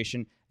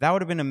administration, that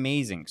would have been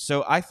amazing.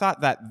 So I thought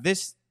that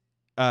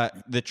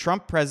the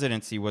Trump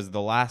presidency was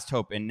the last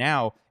hope. And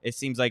now it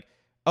seems like,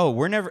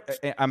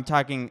 I'm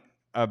talking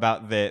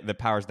about the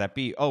powers that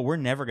be. We're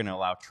never going to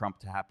allow Trump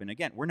to happen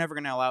again. We're never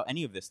going to allow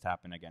any of this to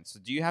happen again. So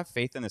do you have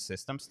faith in the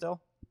system still?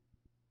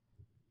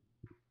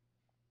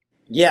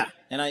 Yeah,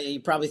 and you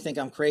probably think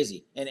I'm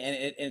crazy, and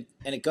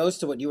it goes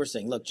to what you were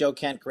saying. Look, Joe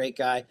Kent, great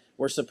guy.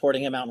 We're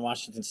supporting him out in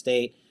Washington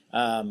State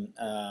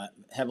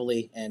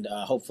heavily, and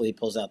hopefully he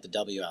pulls out the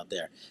W out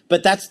there.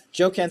 But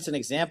Joe Kent's an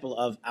example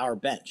of our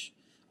bench.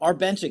 Our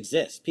bench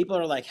exists. People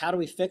are like, how do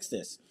we fix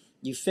this?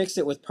 You fix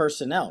it with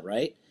personnel,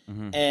 right?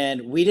 Mm-hmm.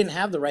 And we didn't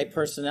have the right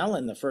personnel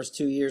in the first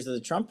 2 years of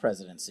the Trump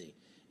presidency,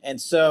 and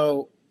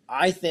so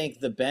I think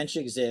the bench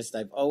exists.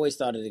 I've always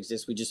thought it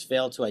exists. We just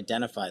failed to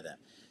identify them.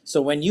 So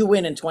when you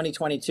win in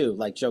 2022,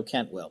 like Joe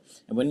Kent will,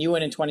 and when you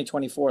win in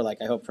 2024, like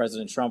I hope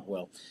President Trump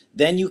will,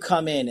 then you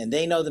come in and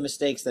they know the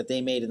mistakes that they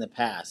made in the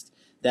past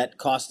that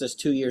cost us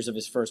 2 years of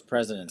his first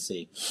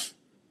presidency.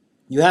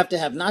 You have to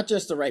have not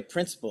just the right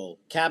principal,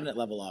 cabinet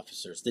level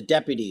officers, the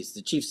deputies,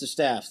 the chiefs of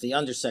staffs, the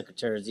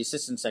undersecretaries, the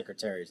assistant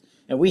secretaries,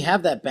 and we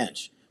have that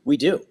bench. We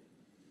do.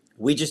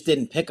 We just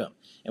didn't pick them.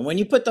 And when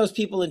you put those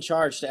people in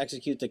charge to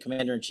execute the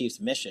commander-in-chief's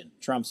mission,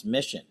 Trump's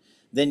mission,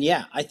 then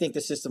yeah, I think the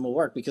system will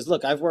work. Because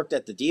look, I've worked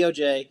at the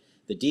DOJ,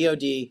 the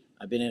DOD.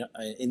 I've been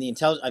in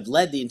the I've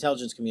led the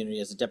intelligence community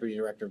as a deputy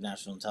director of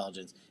national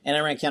intelligence, and I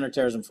ran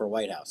counterterrorism for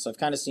White House. So I've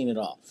kind of seen it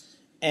all.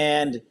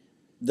 And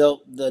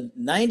the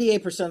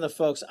 98% of the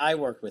folks I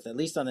work with, at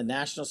least on the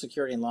national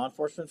security and law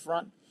enforcement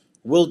front,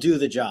 will do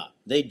the job.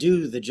 They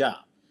do the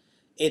job.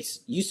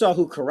 You saw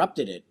who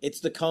corrupted it. It's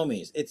the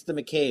Comeys, it's the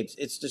McCabe's,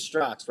 it's the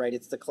Strzoks, right?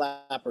 It's the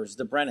Clappers,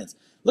 the Brennans.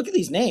 Look at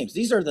these names.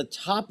 These are the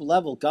top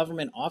level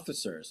government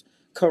officers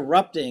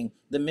corrupting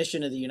the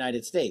mission of the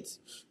United States.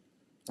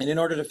 And in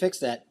order to fix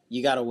that,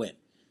 you got to win.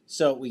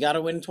 So we got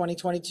to win in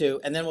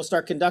 2022, and then we'll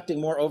start conducting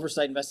more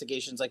oversight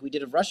investigations like we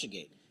did of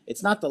Russiagate.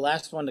 It's not the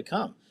last one to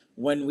come.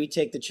 When we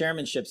take the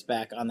chairmanships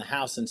back on the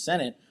House and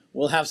Senate,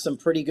 we'll have some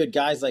pretty good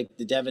guys like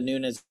the Devin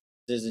Nunes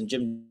and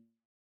Jim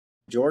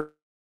Jordan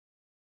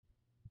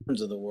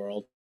of the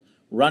world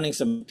running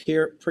some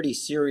pretty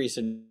serious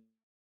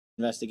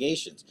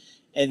investigations.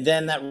 And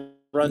then that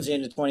runs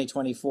into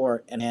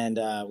 2024, and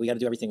we got to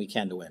do everything we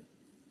can to win.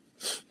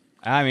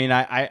 I mean,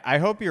 I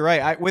hope you're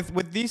right.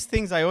 With these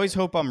things, I always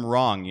hope I'm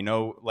wrong.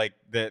 Like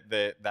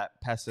that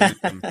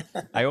pessimism.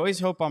 I always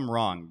hope I'm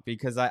wrong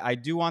because I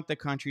do want the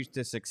country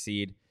to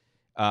succeed.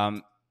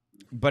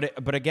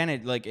 But again,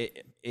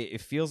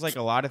 it feels like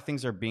a lot of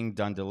things are being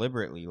done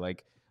deliberately.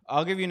 Like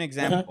I'll give you an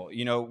example.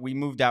 We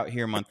moved out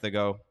here a month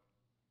ago.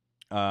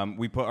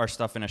 We put our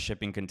stuff in a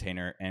shipping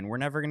container, and we're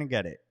never gonna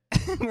get it.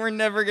 We're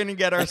never gonna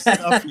get our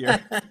stuff here.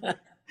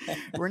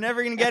 We're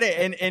never gonna get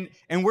it,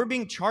 and we're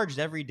being charged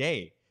every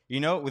day.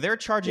 They're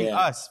charging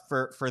us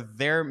for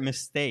their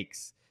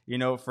mistakes.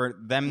 For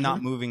them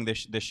not moving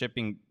the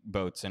shipping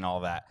boats and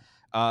all that.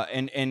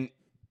 And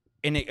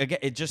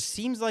it just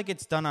seems like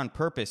it's done on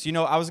purpose.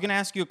 I was gonna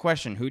ask you a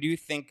question. Who do you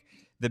think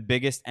the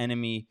biggest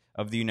enemy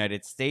of the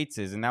United States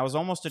is? And that was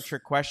almost a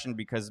trick question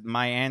because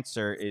my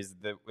answer is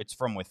it's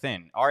from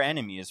within. Our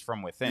enemy is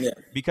from within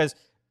because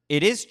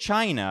it is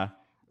China,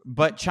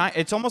 but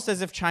it's almost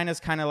as if China's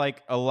kind of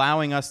like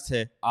allowing us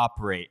to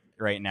operate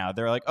right now.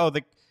 They're like,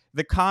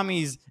 the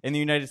commies in the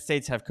United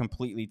States have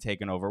completely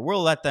taken over.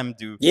 We'll let them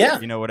do,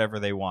 whatever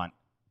they want.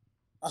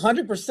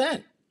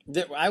 100%.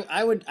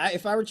 I would,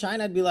 if I were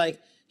China, I'd be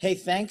like, hey,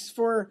 thanks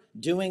for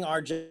doing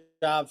our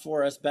job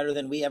for us better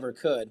than we ever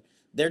could.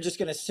 They're just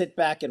going to sit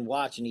back and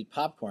watch and eat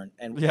popcorn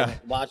and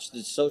watch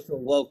the social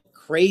woke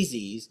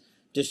crazies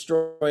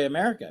destroy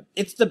America.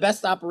 It's the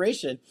best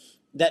operation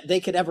that they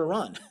could ever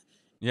run.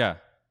 Yeah.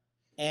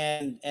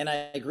 And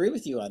I agree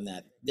with you on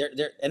that.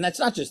 And that's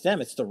not just them;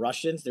 it's the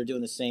Russians. They're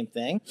doing the same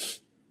thing,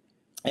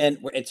 and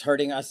it's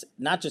hurting us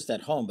not just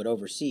at home but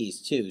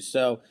overseas too.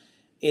 So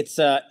it's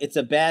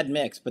a bad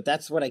mix. But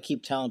that's what I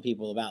keep telling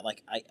people about.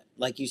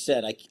 Like you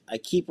said, I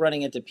keep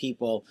running into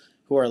people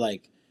who are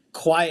like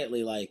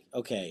quietly like,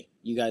 okay,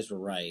 you guys were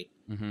right,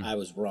 I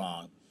was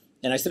wrong.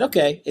 And I said,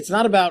 okay, it's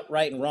not about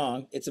right and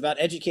wrong. It's about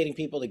educating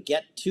people to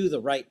get to the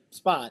right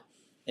spot,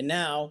 and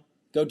now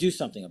go do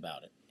something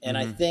about it. And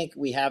I think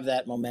we have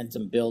that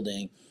momentum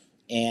building.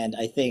 And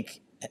I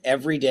think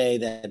every day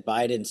that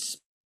Biden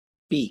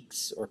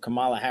speaks or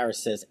Kamala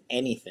Harris says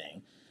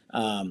anything,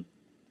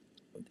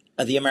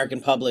 the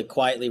American public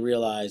quietly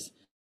realize,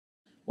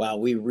 wow,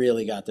 we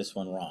really got this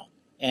one wrong.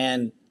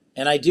 And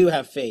I do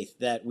have faith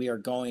that we are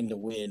going to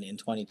win in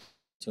 22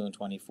 and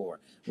 24.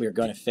 We are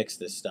going to fix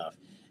this stuff.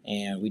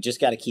 And we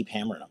just got to keep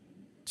hammering them.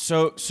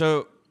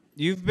 So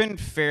you've been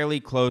fairly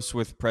close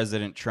with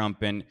President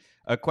Trump, and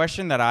a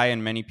question that I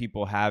and many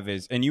people have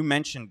is, and you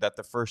mentioned that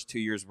the first 2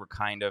 years were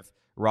kind of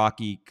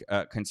rocky,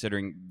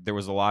 considering there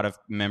was a lot of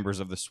members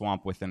of the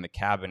swamp within the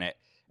cabinet,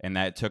 and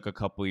that it took a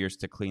couple years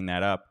to clean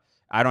that up.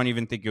 I don't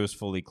even think it was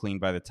fully cleaned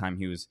by the time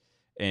he was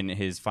in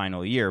his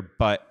final year.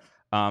 But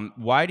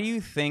why do you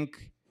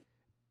think,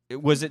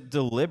 was it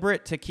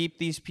deliberate to keep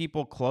these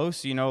people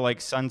close? You know,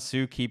 like Sun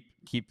Tzu, keep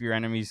your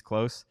enemies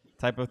close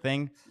type of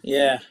thing.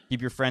 Yeah.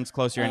 Keep your friends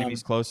close, your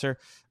enemies closer.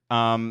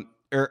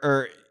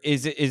 Or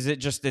is it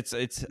just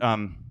it's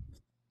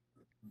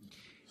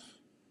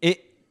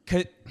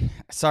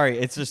sorry,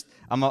 it's just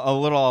I'm a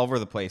little all over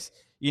the place.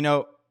 You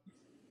know,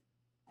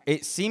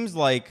 it seems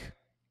like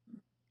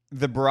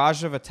the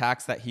barrage of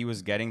attacks that he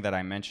was getting that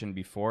I mentioned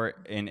before,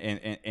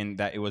 in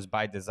that it was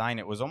by design.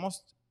 It was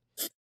almost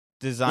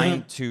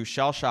designed to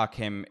shell shock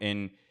him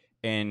in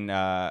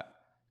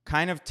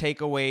kind of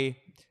take away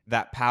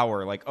that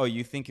power. Like, oh,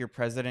 you think you're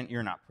president?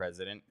 You're not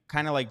president.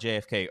 Kind of like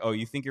JFK. Oh,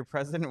 you think you're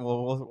president?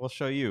 Well, we'll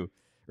show you.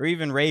 Or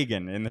even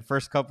Reagan. In the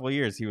first couple of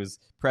years, he was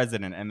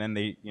president, and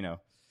then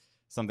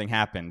something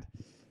happened.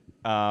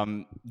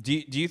 Do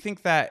you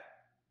think that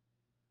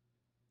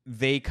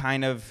they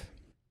kind of,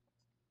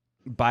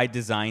 by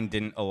design,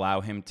 didn't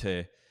allow him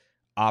to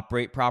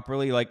operate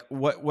properly? Like,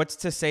 what's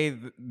to say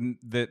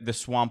the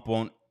swamp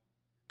won't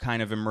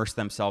kind of immerse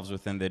themselves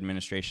within the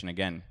administration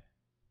again?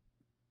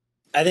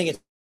 I think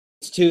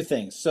it's two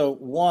things. So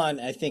one,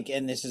 I think,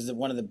 and this is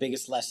one of the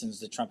biggest lessons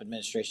the Trump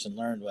administration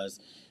learned, was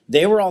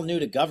they were all new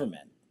to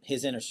government,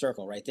 his inner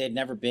circle, right? They had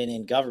never been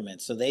in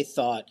government. So they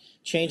thought,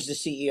 change the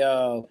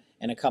CEO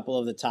and a couple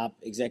of the top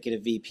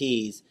executive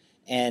VPs,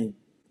 and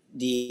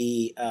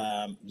the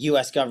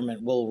U.S.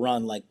 government will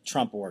run like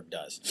Trump org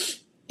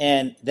does.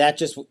 And that's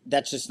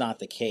just not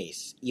the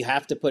case. You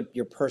have to put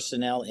your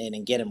personnel in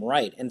and get them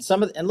right. And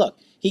look,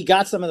 he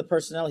got some of the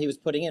personnel he was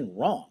putting in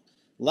wrong,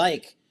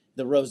 like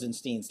the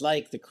Rosensteins,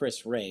 like the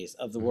Chris Wrays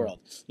of the world.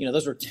 You know,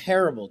 those were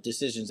terrible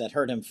decisions that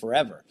hurt him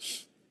forever.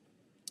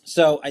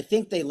 So I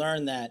think they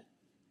learned that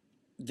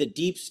the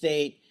deep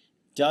state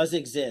does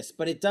exist,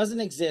 but it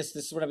doesn't exist.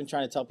 This is what I've been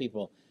trying to tell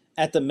people,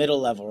 at the middle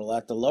level or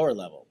at the lower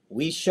level.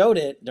 We showed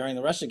it during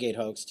the Russiagate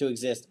hoax to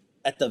exist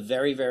at the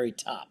very, very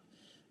top,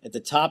 at the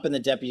top in the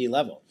deputy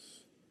level.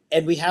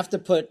 And we have to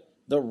put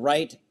the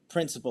right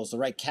principals, the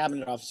right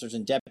cabinet officers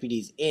and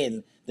deputies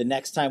in the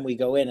next time we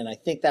go in. And I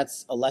think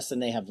that's a lesson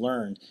they have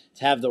learned,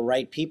 to have the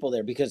right people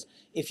there. Because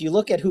if you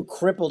look at who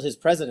crippled his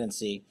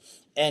presidency,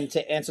 and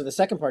to answer the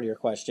second part of your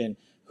question,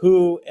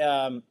 who's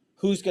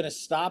going to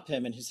stop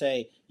him and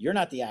say, you're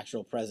not the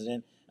actual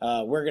president,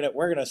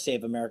 we're gonna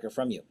save America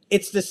from you.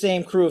 It's the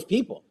same crew of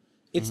people.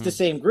 It's the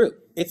same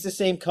group. It's the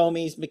same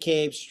Comeys,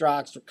 McCabe,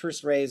 Strzoks,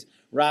 Chris Wrays,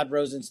 Rod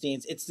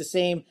Rosensteins. It's the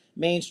same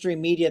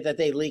mainstream media that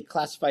they leak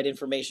classified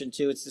information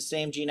to. It's the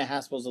same Gina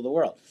Haspels of the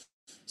world.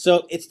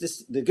 So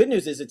the good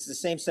news is it's the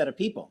same set of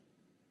people.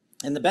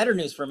 And the better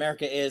news for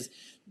America is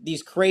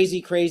these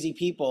crazy, crazy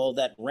people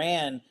that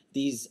ran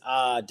these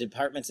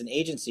departments and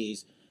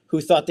agencies, who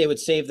thought they would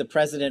save the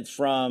president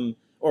from,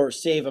 or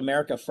save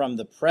America from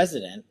the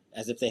president,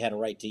 as if they had a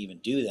right to even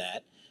do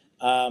that,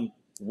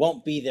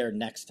 won't be there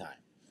next time.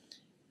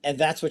 And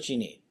that's what you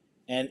need.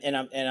 And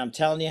I'm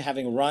telling you,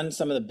 having run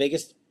some of the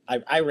biggest,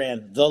 I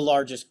ran the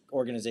largest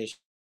organization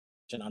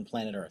on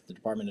planet Earth, the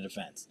Department of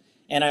Defense.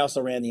 And I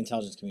also ran the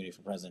intelligence community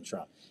for President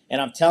Trump.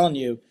 And I'm telling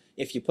you,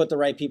 if you put the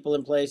right people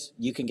in place,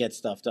 you can get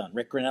stuff done.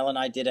 Rick Grenell and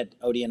I did at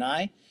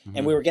ODNI,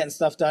 and we were getting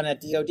stuff done at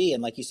DOD.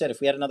 And like you said,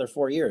 if we had another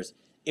 4 years,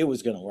 it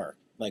was going to work.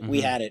 Like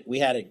we had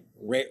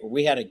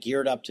it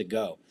geared up to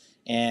go.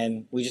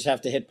 And we just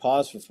have to hit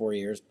pause for 4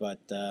 years, but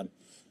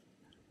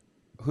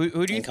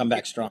who do you come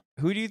back strong.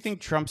 Who do you think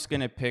Trump's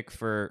going to pick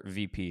for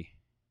VP?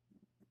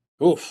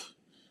 Oof,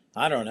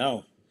 I don't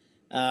know.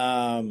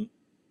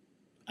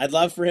 I'd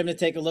love for him to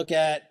take a look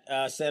at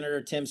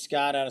Senator Tim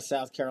Scott out of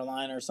South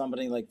Carolina or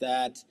somebody like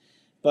that,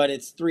 but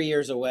it's 3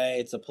 years away.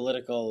 It's a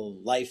political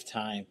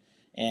lifetime,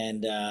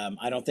 and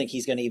I don't think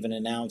he's going to even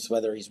announce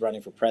whether he's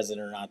running for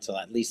president or not till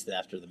at least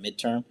after the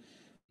midterm.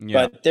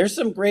 Yeah. But there's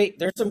some great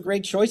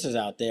choices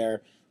out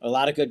there. A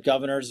lot of good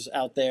governors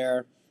out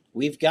there.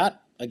 We've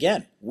got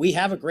again, we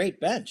have a great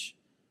bench.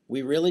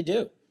 We really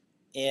do,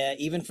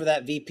 even for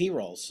that VP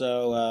role.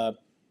 So,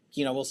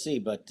 we'll see.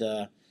 But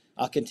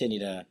I'll continue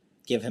to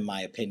give him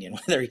my opinion,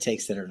 whether he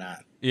takes it or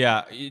not.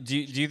 Yeah. Do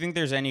you think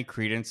there's any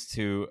credence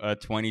to a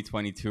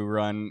 2022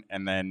 run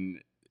and then,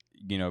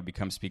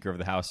 become Speaker of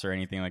the House or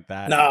anything like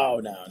that?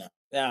 No.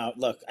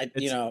 Look,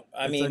 It's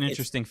an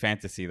interesting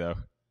fantasy, though.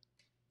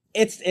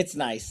 It's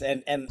nice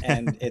and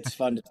it's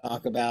fun to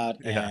talk about.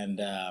 Yeah.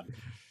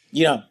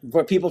 And,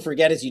 what people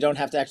forget is you don't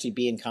have to actually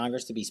be in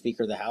Congress to be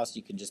Speaker of the House.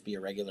 You can just be a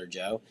regular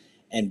Joe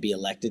and be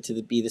elected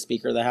to be the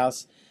Speaker of the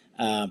House.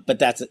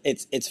 But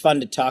it's fun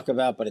to talk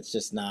about, but it's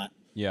just not.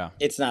 Yeah.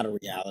 It's not a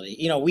reality.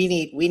 We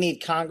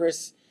need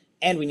Congress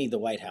and we need the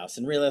White House.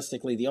 And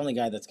realistically, the only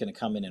guy that's going to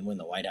come in and win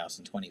the White House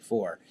in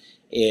 2024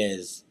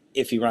 is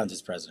if he runs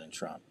as President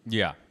Trump.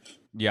 Yeah.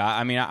 Yeah.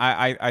 I mean,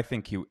 I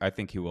think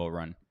he will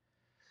run.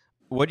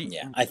 What do you?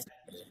 Yeah.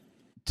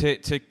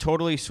 To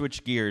totally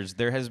switch gears,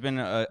 there has been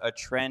a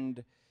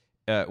trend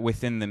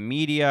within the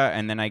media,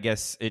 and then I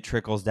guess it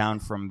trickles down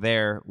from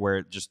there,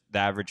 where just the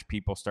average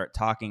people start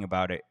talking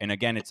about it. And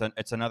again,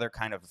 it's another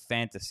kind of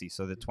fantasy.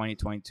 So the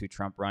 2022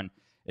 Trump run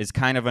is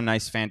kind of a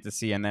nice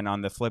fantasy, and then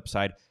on the flip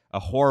side, a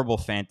horrible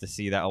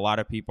fantasy that a lot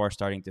of people are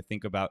starting to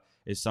think about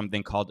is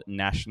something called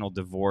national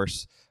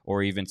divorce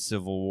or even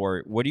civil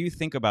war. What do you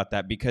think about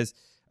that? Because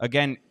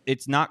again,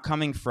 it's not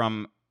coming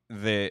from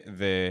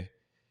the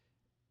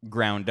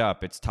ground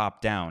up. It's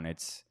top down.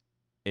 It's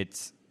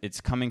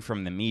coming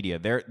from the media.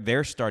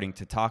 They're starting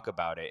to talk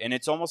about it, and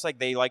it's almost like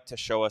they like to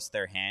show us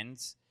their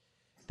hands.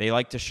 They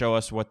like to show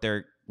us what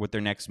their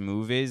next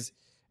move is.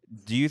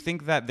 Do you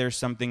think that there's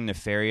something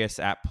nefarious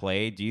at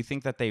play? Do you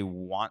think that they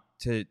want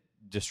to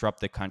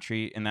disrupt the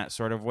country in that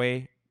sort of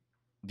way?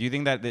 Do you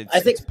think that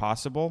it's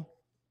possible?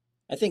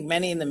 I think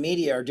many in the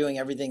media are doing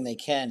everything they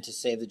can to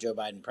save the Joe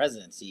Biden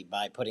presidency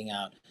by putting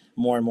out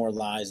more and more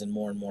lies and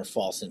more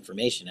false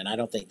information. And I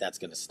don't think that's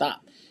going to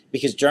stop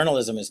because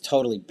journalism is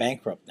totally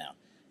bankrupt now.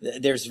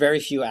 There's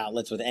very few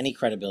outlets with any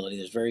credibility.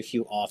 There's very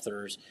few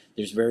authors.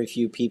 There's very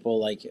few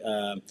people like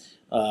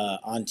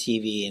on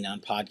TV and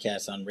on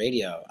podcasts, on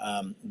radio,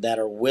 that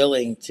are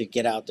willing to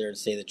get out there and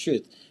say the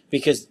truth.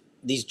 Because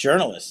these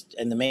journalists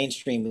and the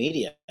mainstream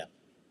media,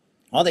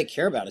 all they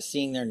care about is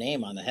seeing their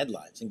name on the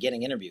headlines and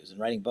getting interviews and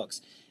writing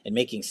books and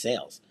making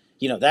sales.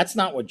 That's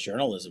not what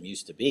journalism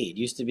used to be. It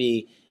used to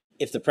be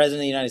if the president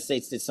of the United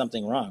States did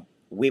something wrong,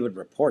 we would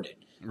report it.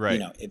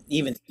 Right.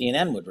 Even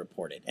CNN would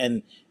report it.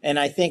 And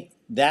I think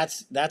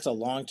that's a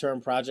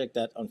long-term project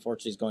that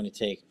unfortunately is going to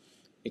take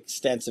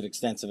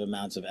extensive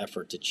amounts of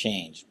effort to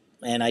change.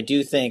 And I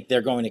do think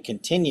they're going to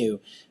continue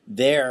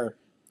their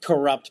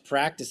corrupt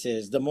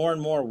practices. The more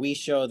and more we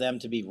show them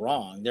to be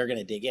wrong, they're going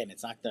to dig in.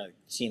 It's not that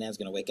CNN's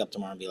going to wake up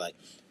tomorrow and be like,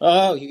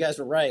 oh, you guys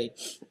were right.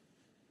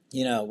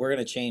 We're going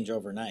to change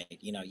overnight.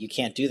 You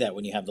can't do that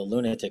when you have the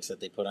lunatics that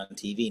they put on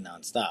TV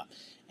nonstop.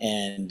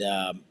 And,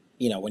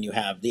 when you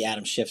have the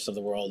Adam Schiffs of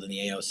the world and the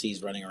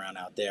AOCs running around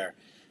out there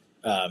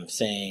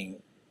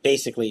saying,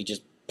 basically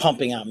just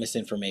pumping out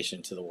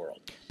misinformation to the world.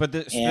 But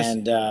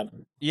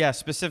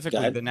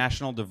specifically the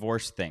national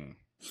divorce thing.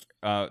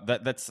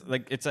 That's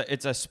like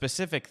it's a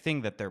specific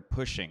thing that they're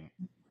pushing.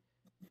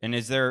 And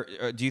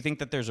do you think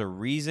that there's a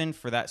reason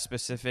for that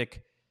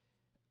specific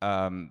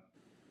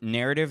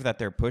narrative that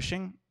they're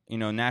pushing?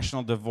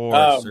 National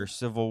divorce or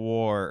civil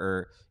war,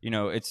 or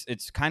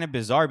it's kind of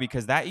bizarre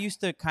because that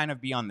used to kind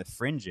of be on the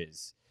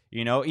fringes.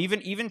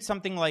 Even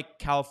something like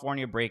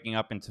California breaking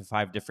up into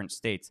 5 different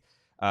states.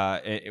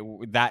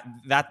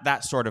 That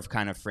sort of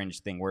kind of fringe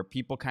thing where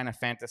people kind of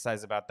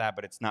fantasize about that,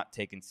 but it's not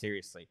taken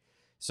seriously.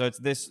 So it's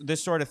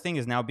this sort of thing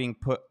is now being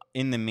put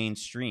in the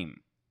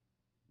mainstream.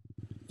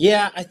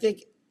 Yeah, I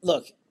think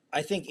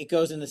it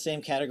goes in the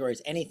same category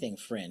as anything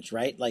fringe,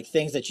 right? Like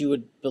things that you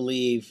would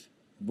believe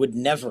would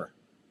never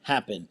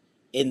happen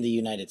in the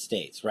United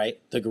States, right?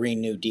 The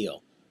Green New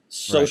Deal,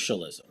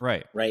 socialism,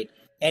 right?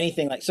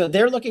 Anything like, so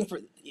they're looking for,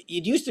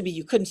 it used to be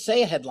you couldn't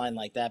say a headline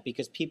like that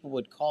because people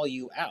would call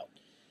you out.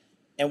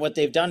 And what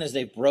they've done is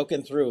they've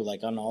broken through,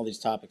 like on all these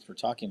topics we're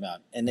talking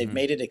about, and they've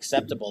made it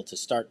acceptable to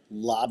start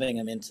lobbing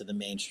them into the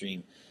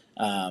mainstream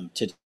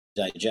to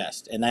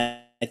digest. And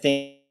I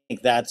think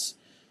that's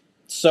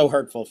so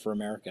hurtful for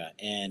America.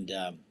 And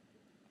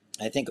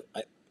I think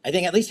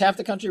at least half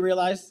the country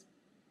realize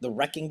the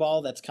wrecking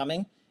ball that's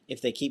coming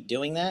if they keep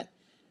doing that.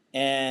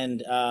 And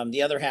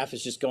the other half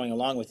is just going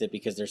along with it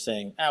because they're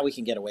saying, we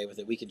can get away with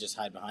it. We can just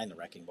hide behind the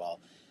wrecking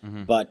ball.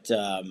 Mm-hmm. But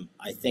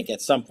I think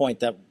at some point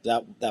that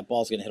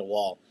ball's going to hit a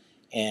wall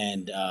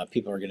and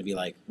people are going to be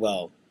like,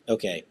 well,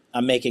 okay,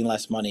 I'm making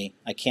less money.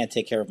 I can't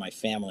take care of my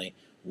family.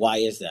 Why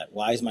is that?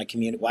 Why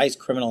is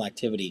criminal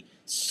activity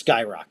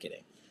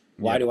skyrocketing?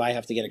 Why do I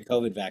have to get a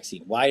COVID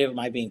vaccine? Why am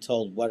I being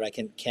told what I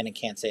can and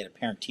can't say at a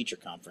parent-teacher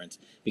conference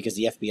because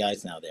the FBI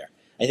is now there?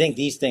 I think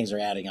these things are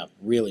adding up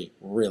really,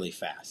 really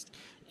fast.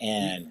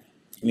 And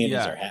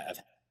communities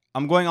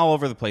I'm going all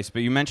over the place,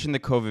 but you mentioned the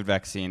COVID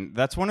vaccine.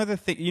 That's one of the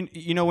things,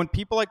 when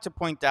people like to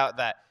point out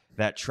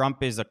that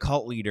Trump is a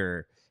cult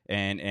leader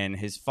and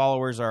his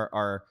followers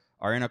are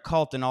are in a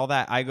cult and all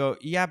that. I go,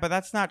 yeah, but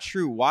that's not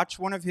true. Watch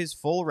one of his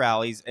full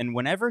rallies, and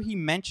whenever he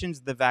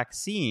mentions the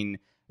vaccine,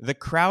 the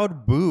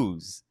crowd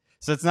boos.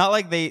 So it's not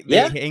like they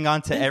hang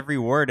on to every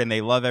word and they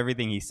love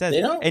everything he says.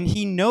 They don't. And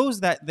he knows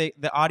that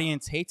the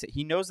audience hates it.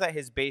 He knows that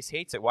his base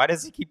hates it. Why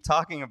does he keep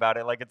talking about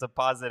it like it's a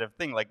positive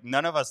thing? Like,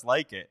 none of us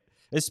like it,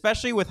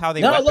 especially with how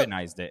they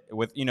weaponized it.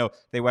 With,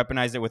 they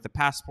weaponized it with the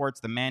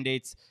passports, the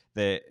mandates,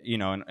 and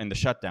the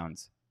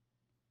shutdowns.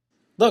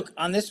 Look,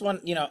 on this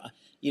one,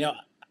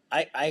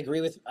 I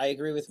agree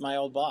with my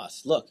old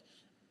boss. Look,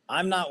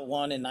 I'm not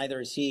one, and neither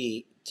is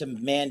he, to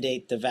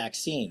mandate the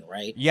vaccine,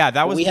 right? Yeah,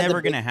 that was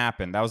never going to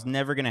happen. That was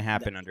never going to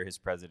happen under his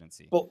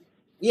presidency. But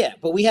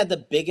we had the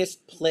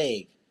biggest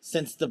plague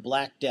since the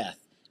Black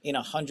Death in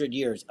 100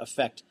 years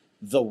affect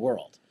the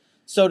world.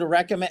 So to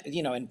recommend,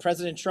 and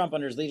President Trump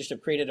under his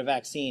leadership created a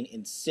vaccine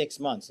in 6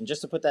 months. And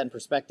just to put that in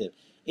perspective,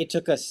 it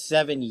took us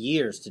 7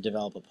 years to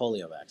develop a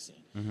polio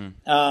vaccine.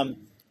 Mm-hmm.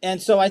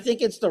 And so I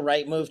think it's the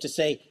right move to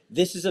say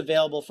this is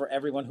available for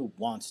everyone who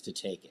wants to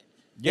take it.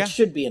 Yeah. It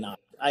should be an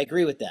option. I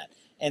agree with that.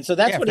 And so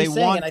that's what he's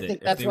saying. And I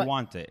think that's what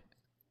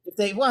if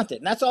they want it.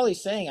 And that's all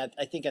he's saying,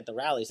 I think, at the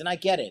rallies. And I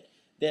get it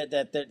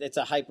that it's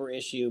a hyper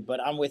issue, but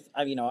I'm with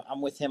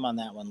him on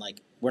that one.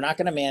 Like, we're not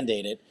going to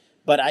mandate it,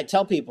 but I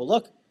tell people,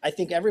 look, I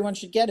think everyone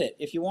should get it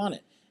if you want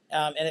it.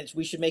 And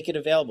we should make it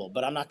available,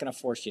 but I'm not going to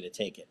force you to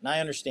take it. And I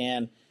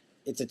understand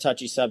it's a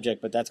touchy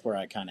subject, but that's where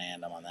I kind of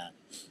end on that.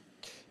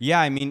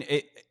 Yeah, I mean,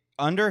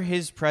 under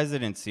his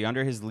presidency,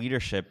 under his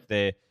leadership,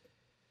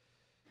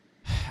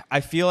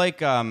 I feel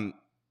like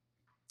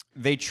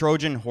they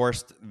Trojan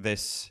horsed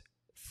this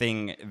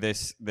thing,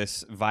 this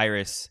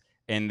virus,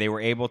 and they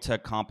were able to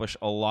accomplish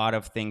a lot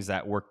of things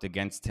that worked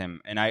against him.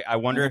 And I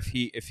wonder if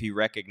he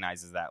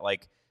recognizes that.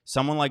 Like,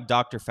 someone like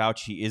Dr.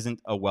 Fauci isn't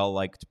a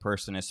well-liked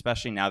person,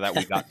 especially now that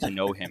we got to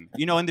know him.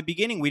 In the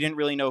beginning, we didn't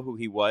really know who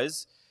he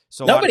was.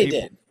 So nobody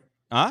did.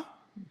 Huh?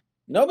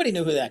 Nobody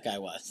knew who that guy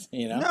was,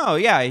 No,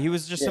 yeah, he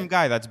was just some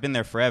guy that's been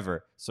there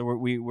forever. So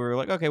we were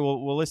like, okay,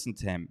 we'll listen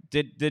to him.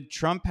 Did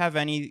Trump have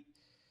any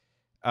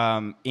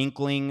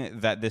inkling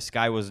that this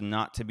guy was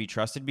not to be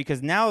trusted?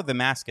 Because now the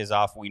mask is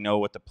off. We know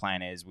what the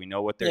plan is. We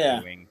know what they're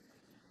doing.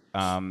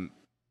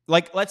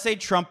 Like, let's say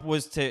Trump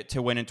was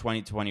to win in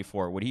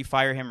 2024. Would he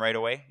fire him right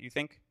away, you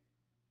think?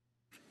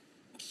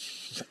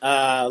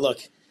 Look,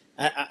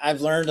 I've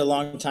learned a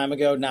long time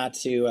ago not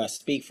to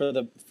speak for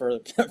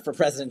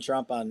President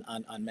Trump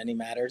on many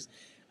matters.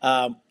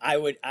 I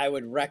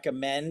would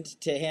recommend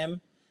to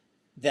him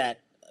that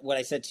what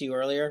I said to you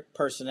earlier,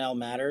 personnel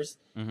matters.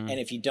 Mm-hmm. And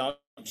if you don't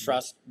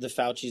trust the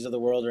Faucis of the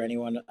world or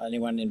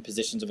anyone in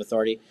positions of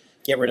authority,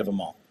 get rid of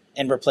them all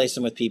and replace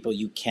them with people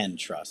you can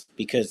trust,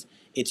 because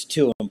it's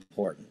too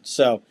important.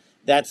 So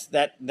that's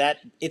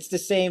it's the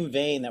same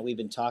vein that we've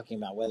been talking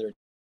about, whether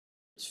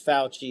it's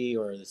Fauci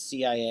or the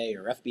CIA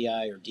or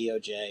FBI or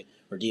DOJ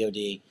or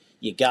DOD.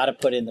 You got to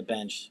put in the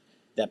bench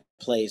that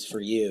plays for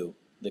you,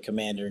 the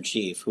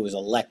commander-in-chief, who is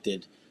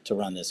elected to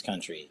run this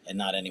country, and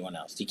not anyone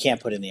else. You can't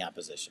put in the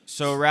opposition.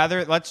 So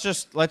let's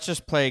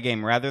just play a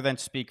game. Rather than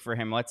speak for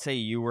him, let's say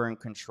you were in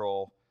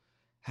control.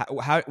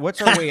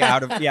 What's our way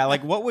out of? Yeah,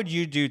 like, what would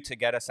you do to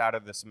get us out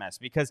of this mess?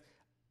 Because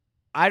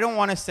I don't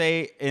want to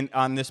say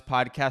on this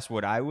podcast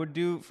what I would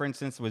do, for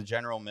instance, with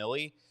General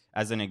Milley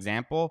as an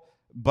example,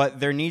 but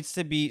there needs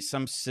to be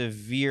some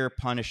severe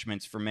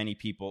punishments for many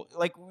people.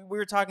 Like, we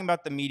were talking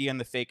about the media and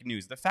the fake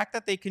news. The fact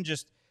that they can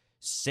just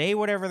say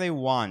whatever they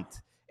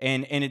want,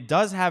 and it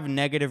does have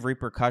negative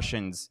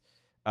repercussions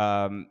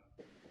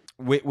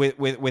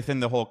within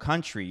the whole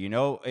country,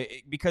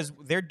 because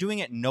they're doing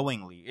it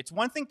knowingly. It's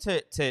one thing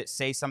to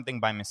say something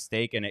by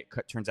mistake and it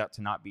turns out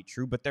to not be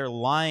true, but they're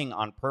lying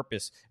on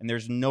purpose and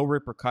there's no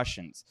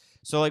repercussions.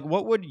 So, like,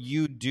 what would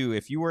you do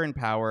if you were in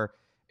power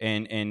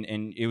and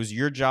it was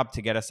your job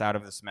to get us out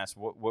of this mess?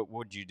 What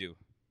would you do?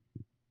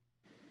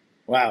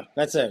 Wow,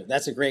 that's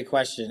a great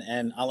question,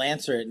 and I'll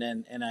answer it,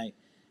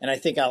 and I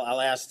think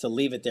I'll ask to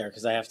leave it there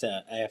because I have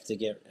to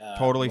get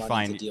totally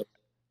fine. To deal with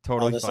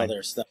totally all this fine.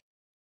 Other stuff.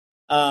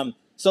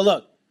 So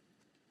look,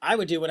 I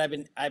would do what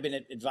I've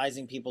been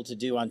advising people to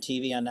do on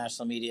TV, on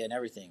national media, and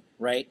everything.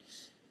 Right?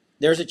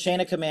 There's a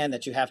chain of command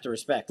that you have to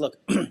respect. Look,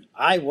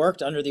 I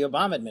worked under the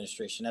Obama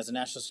administration as a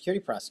national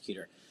security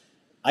prosecutor.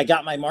 I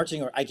got my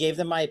marching order. I gave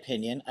them my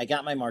opinion. I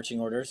got my marching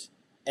orders,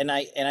 and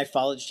I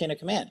followed the chain of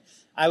command.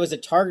 I was a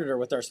targeter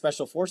with our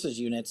special forces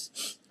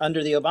units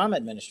under the Obama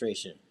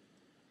administration.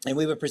 And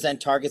we would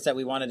present targets that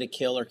we wanted to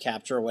kill or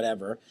capture or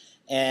whatever,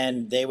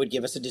 and they would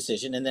give us a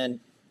decision and then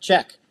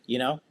check,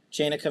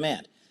 chain of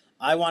command.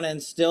 I want to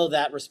instill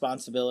that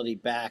responsibility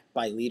back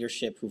by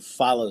leadership who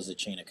follows the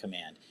chain of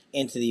command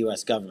into the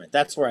U.S. government.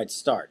 That's where I'd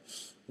start.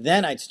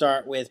 Then I'd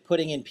start with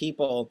putting in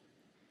people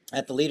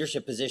at the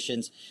leadership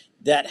positions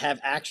that have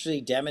actually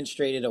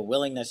demonstrated a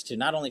willingness to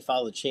not only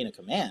follow the chain of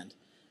command,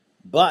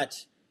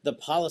 but the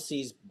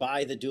policies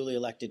by the duly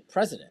elected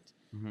president.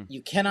 Mm-hmm.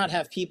 You cannot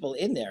have people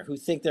in there who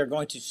think they're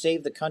going to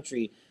save the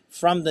country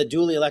from the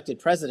duly elected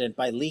president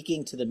by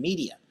leaking to the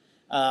media.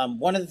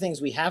 One of the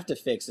things we have to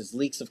fix is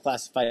leaks of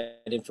classified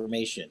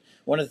information.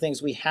 One of the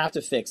things we have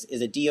to fix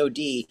is a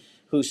DOD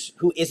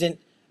who isn't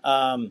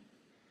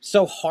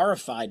so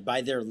horrified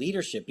by their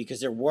leadership because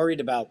they're worried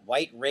about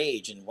white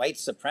rage and white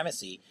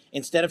supremacy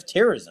instead of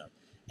terrorism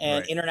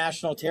and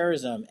international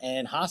terrorism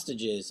and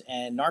hostages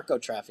and narco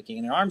trafficking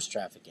and arms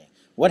trafficking.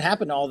 What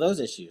happened to all those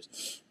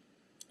issues?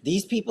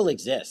 These people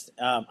exist.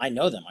 I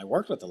know them. I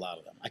worked with a lot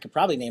of them. I could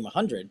probably name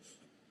 100,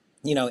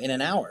 in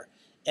an hour.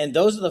 And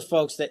those are the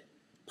folks that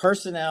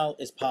personnel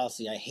is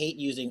policy. I hate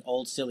using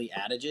old silly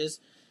adages,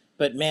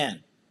 but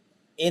man,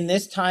 in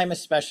this time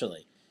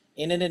especially,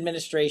 in an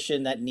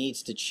administration that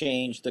needs to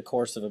change the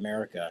course of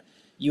America,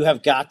 you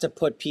have got to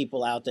put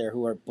people out there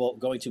who are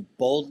going to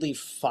boldly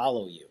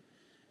follow you.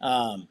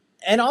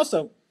 And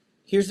also,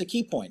 here's the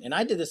key point, and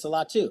I did this a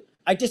lot too.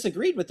 I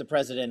disagreed with the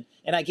president,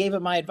 and I gave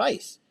him my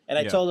advice. And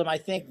I told him, I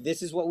think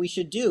this is what we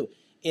should do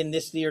in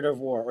this theater of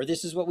war, or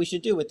this is what we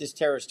should do with this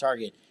terrorist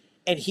target.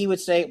 And he would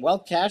say, well,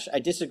 Cash, I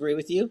disagree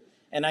with you.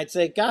 And I'd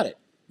say, got it.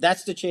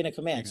 That's the chain of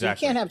command. Exactly.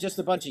 So you can't have just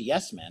a bunch of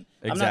yes men.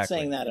 Exactly. I'm not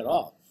saying that at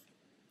all.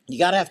 You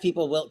got to have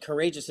people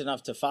courageous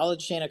enough to follow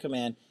the chain of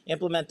command,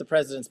 implement the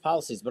president's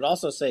policies, but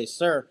also say,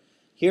 sir,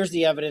 here's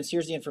the evidence,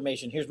 here's the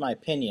information, here's my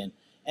opinion.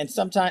 And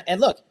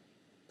look,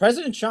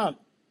 President Trump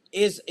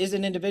is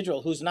an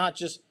individual who's not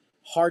just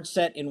hard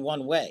set in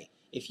one way.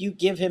 If you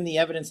give him the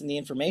evidence and the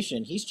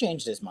information, he's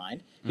changed his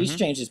mind, he's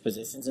changed his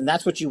positions, and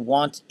that's what you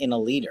want in a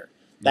leader.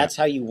 That's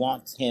how you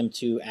want him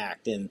to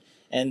act, and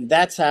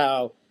that's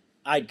how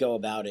I'd go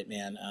about it,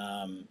 man.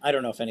 I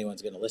don't know if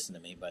anyone's going to listen to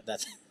me, but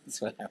that's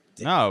what I would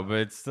do. No, but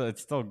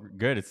it's still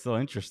good. It's still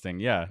interesting.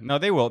 Yeah. No,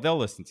 they will. They'll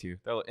listen to you.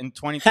 In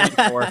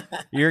 2024,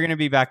 you're going to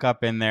be back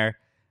up in there,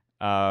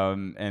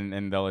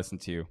 and they'll listen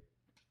to you.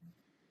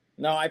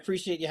 No, I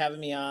appreciate you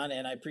having me on,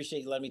 and I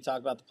appreciate you letting me talk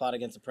about the plot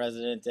against the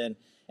president. And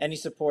any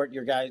support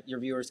your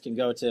viewers can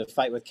go to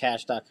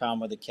fightwithcash.com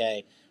with a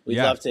K. We'd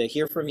love to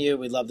hear from you.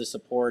 We'd love the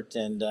support,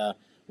 and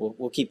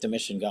we'll keep the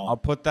mission going. I'll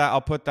put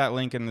that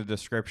link in the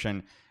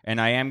description, and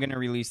I am going to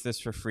release this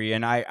for free.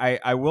 And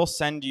I will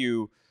send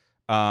you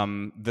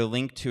the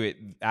link to it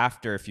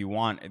after if you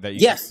want that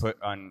you can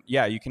put on.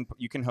 Yeah, you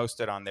can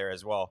host it on there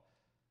as well.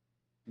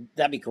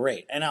 That'd be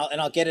great, and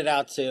I'll get it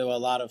out to a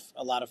lot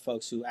of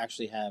folks who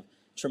actually have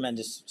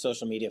tremendous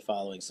social media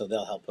following, so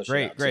they'll help push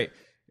it out. Great.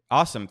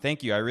 Awesome.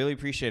 Thank you. I really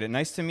appreciate it.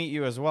 Nice to meet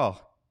you as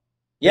well.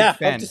 Yeah,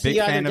 hope to see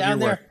you either down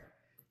there.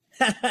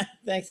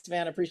 Thanks,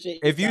 man. I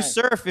appreciate you. If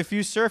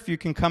you surf, you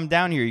can come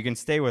down here. You can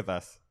stay with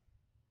us.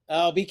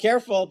 Oh, be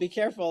careful. Be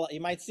careful.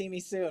 You might see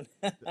me soon.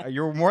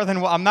 You're more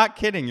than I'm not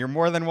kidding. You're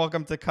more than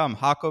welcome to come.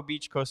 Jaco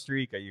Beach, Costa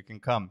Rica. You can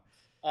come.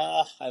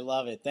 I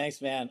love it. Thanks,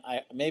 man.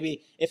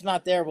 Maybe if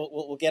not there,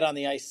 we'll get on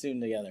the ice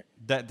soon together.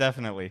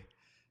 Definitely.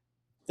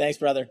 Thanks,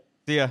 brother.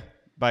 See ya.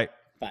 Bye.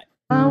 Bye.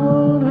 I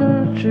won't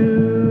hurt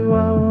you.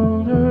 I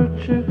won't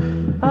hurt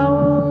you. I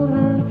won't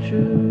hurt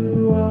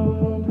you. I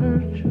won't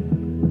hurt you.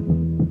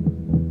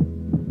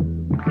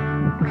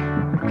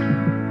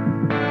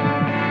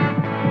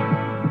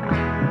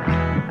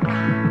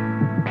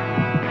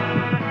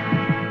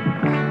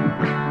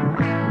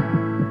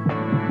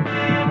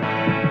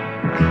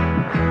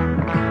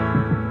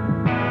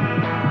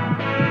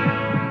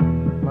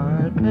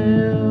 My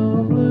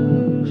pale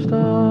blue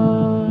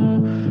star,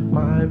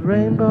 my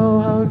rainbow,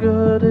 how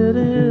good it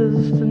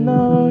is to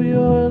know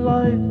you're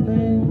lightning.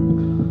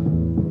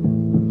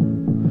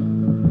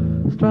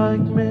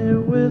 Strike me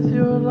with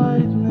your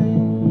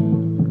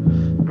lightning,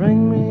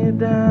 bring me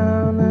down.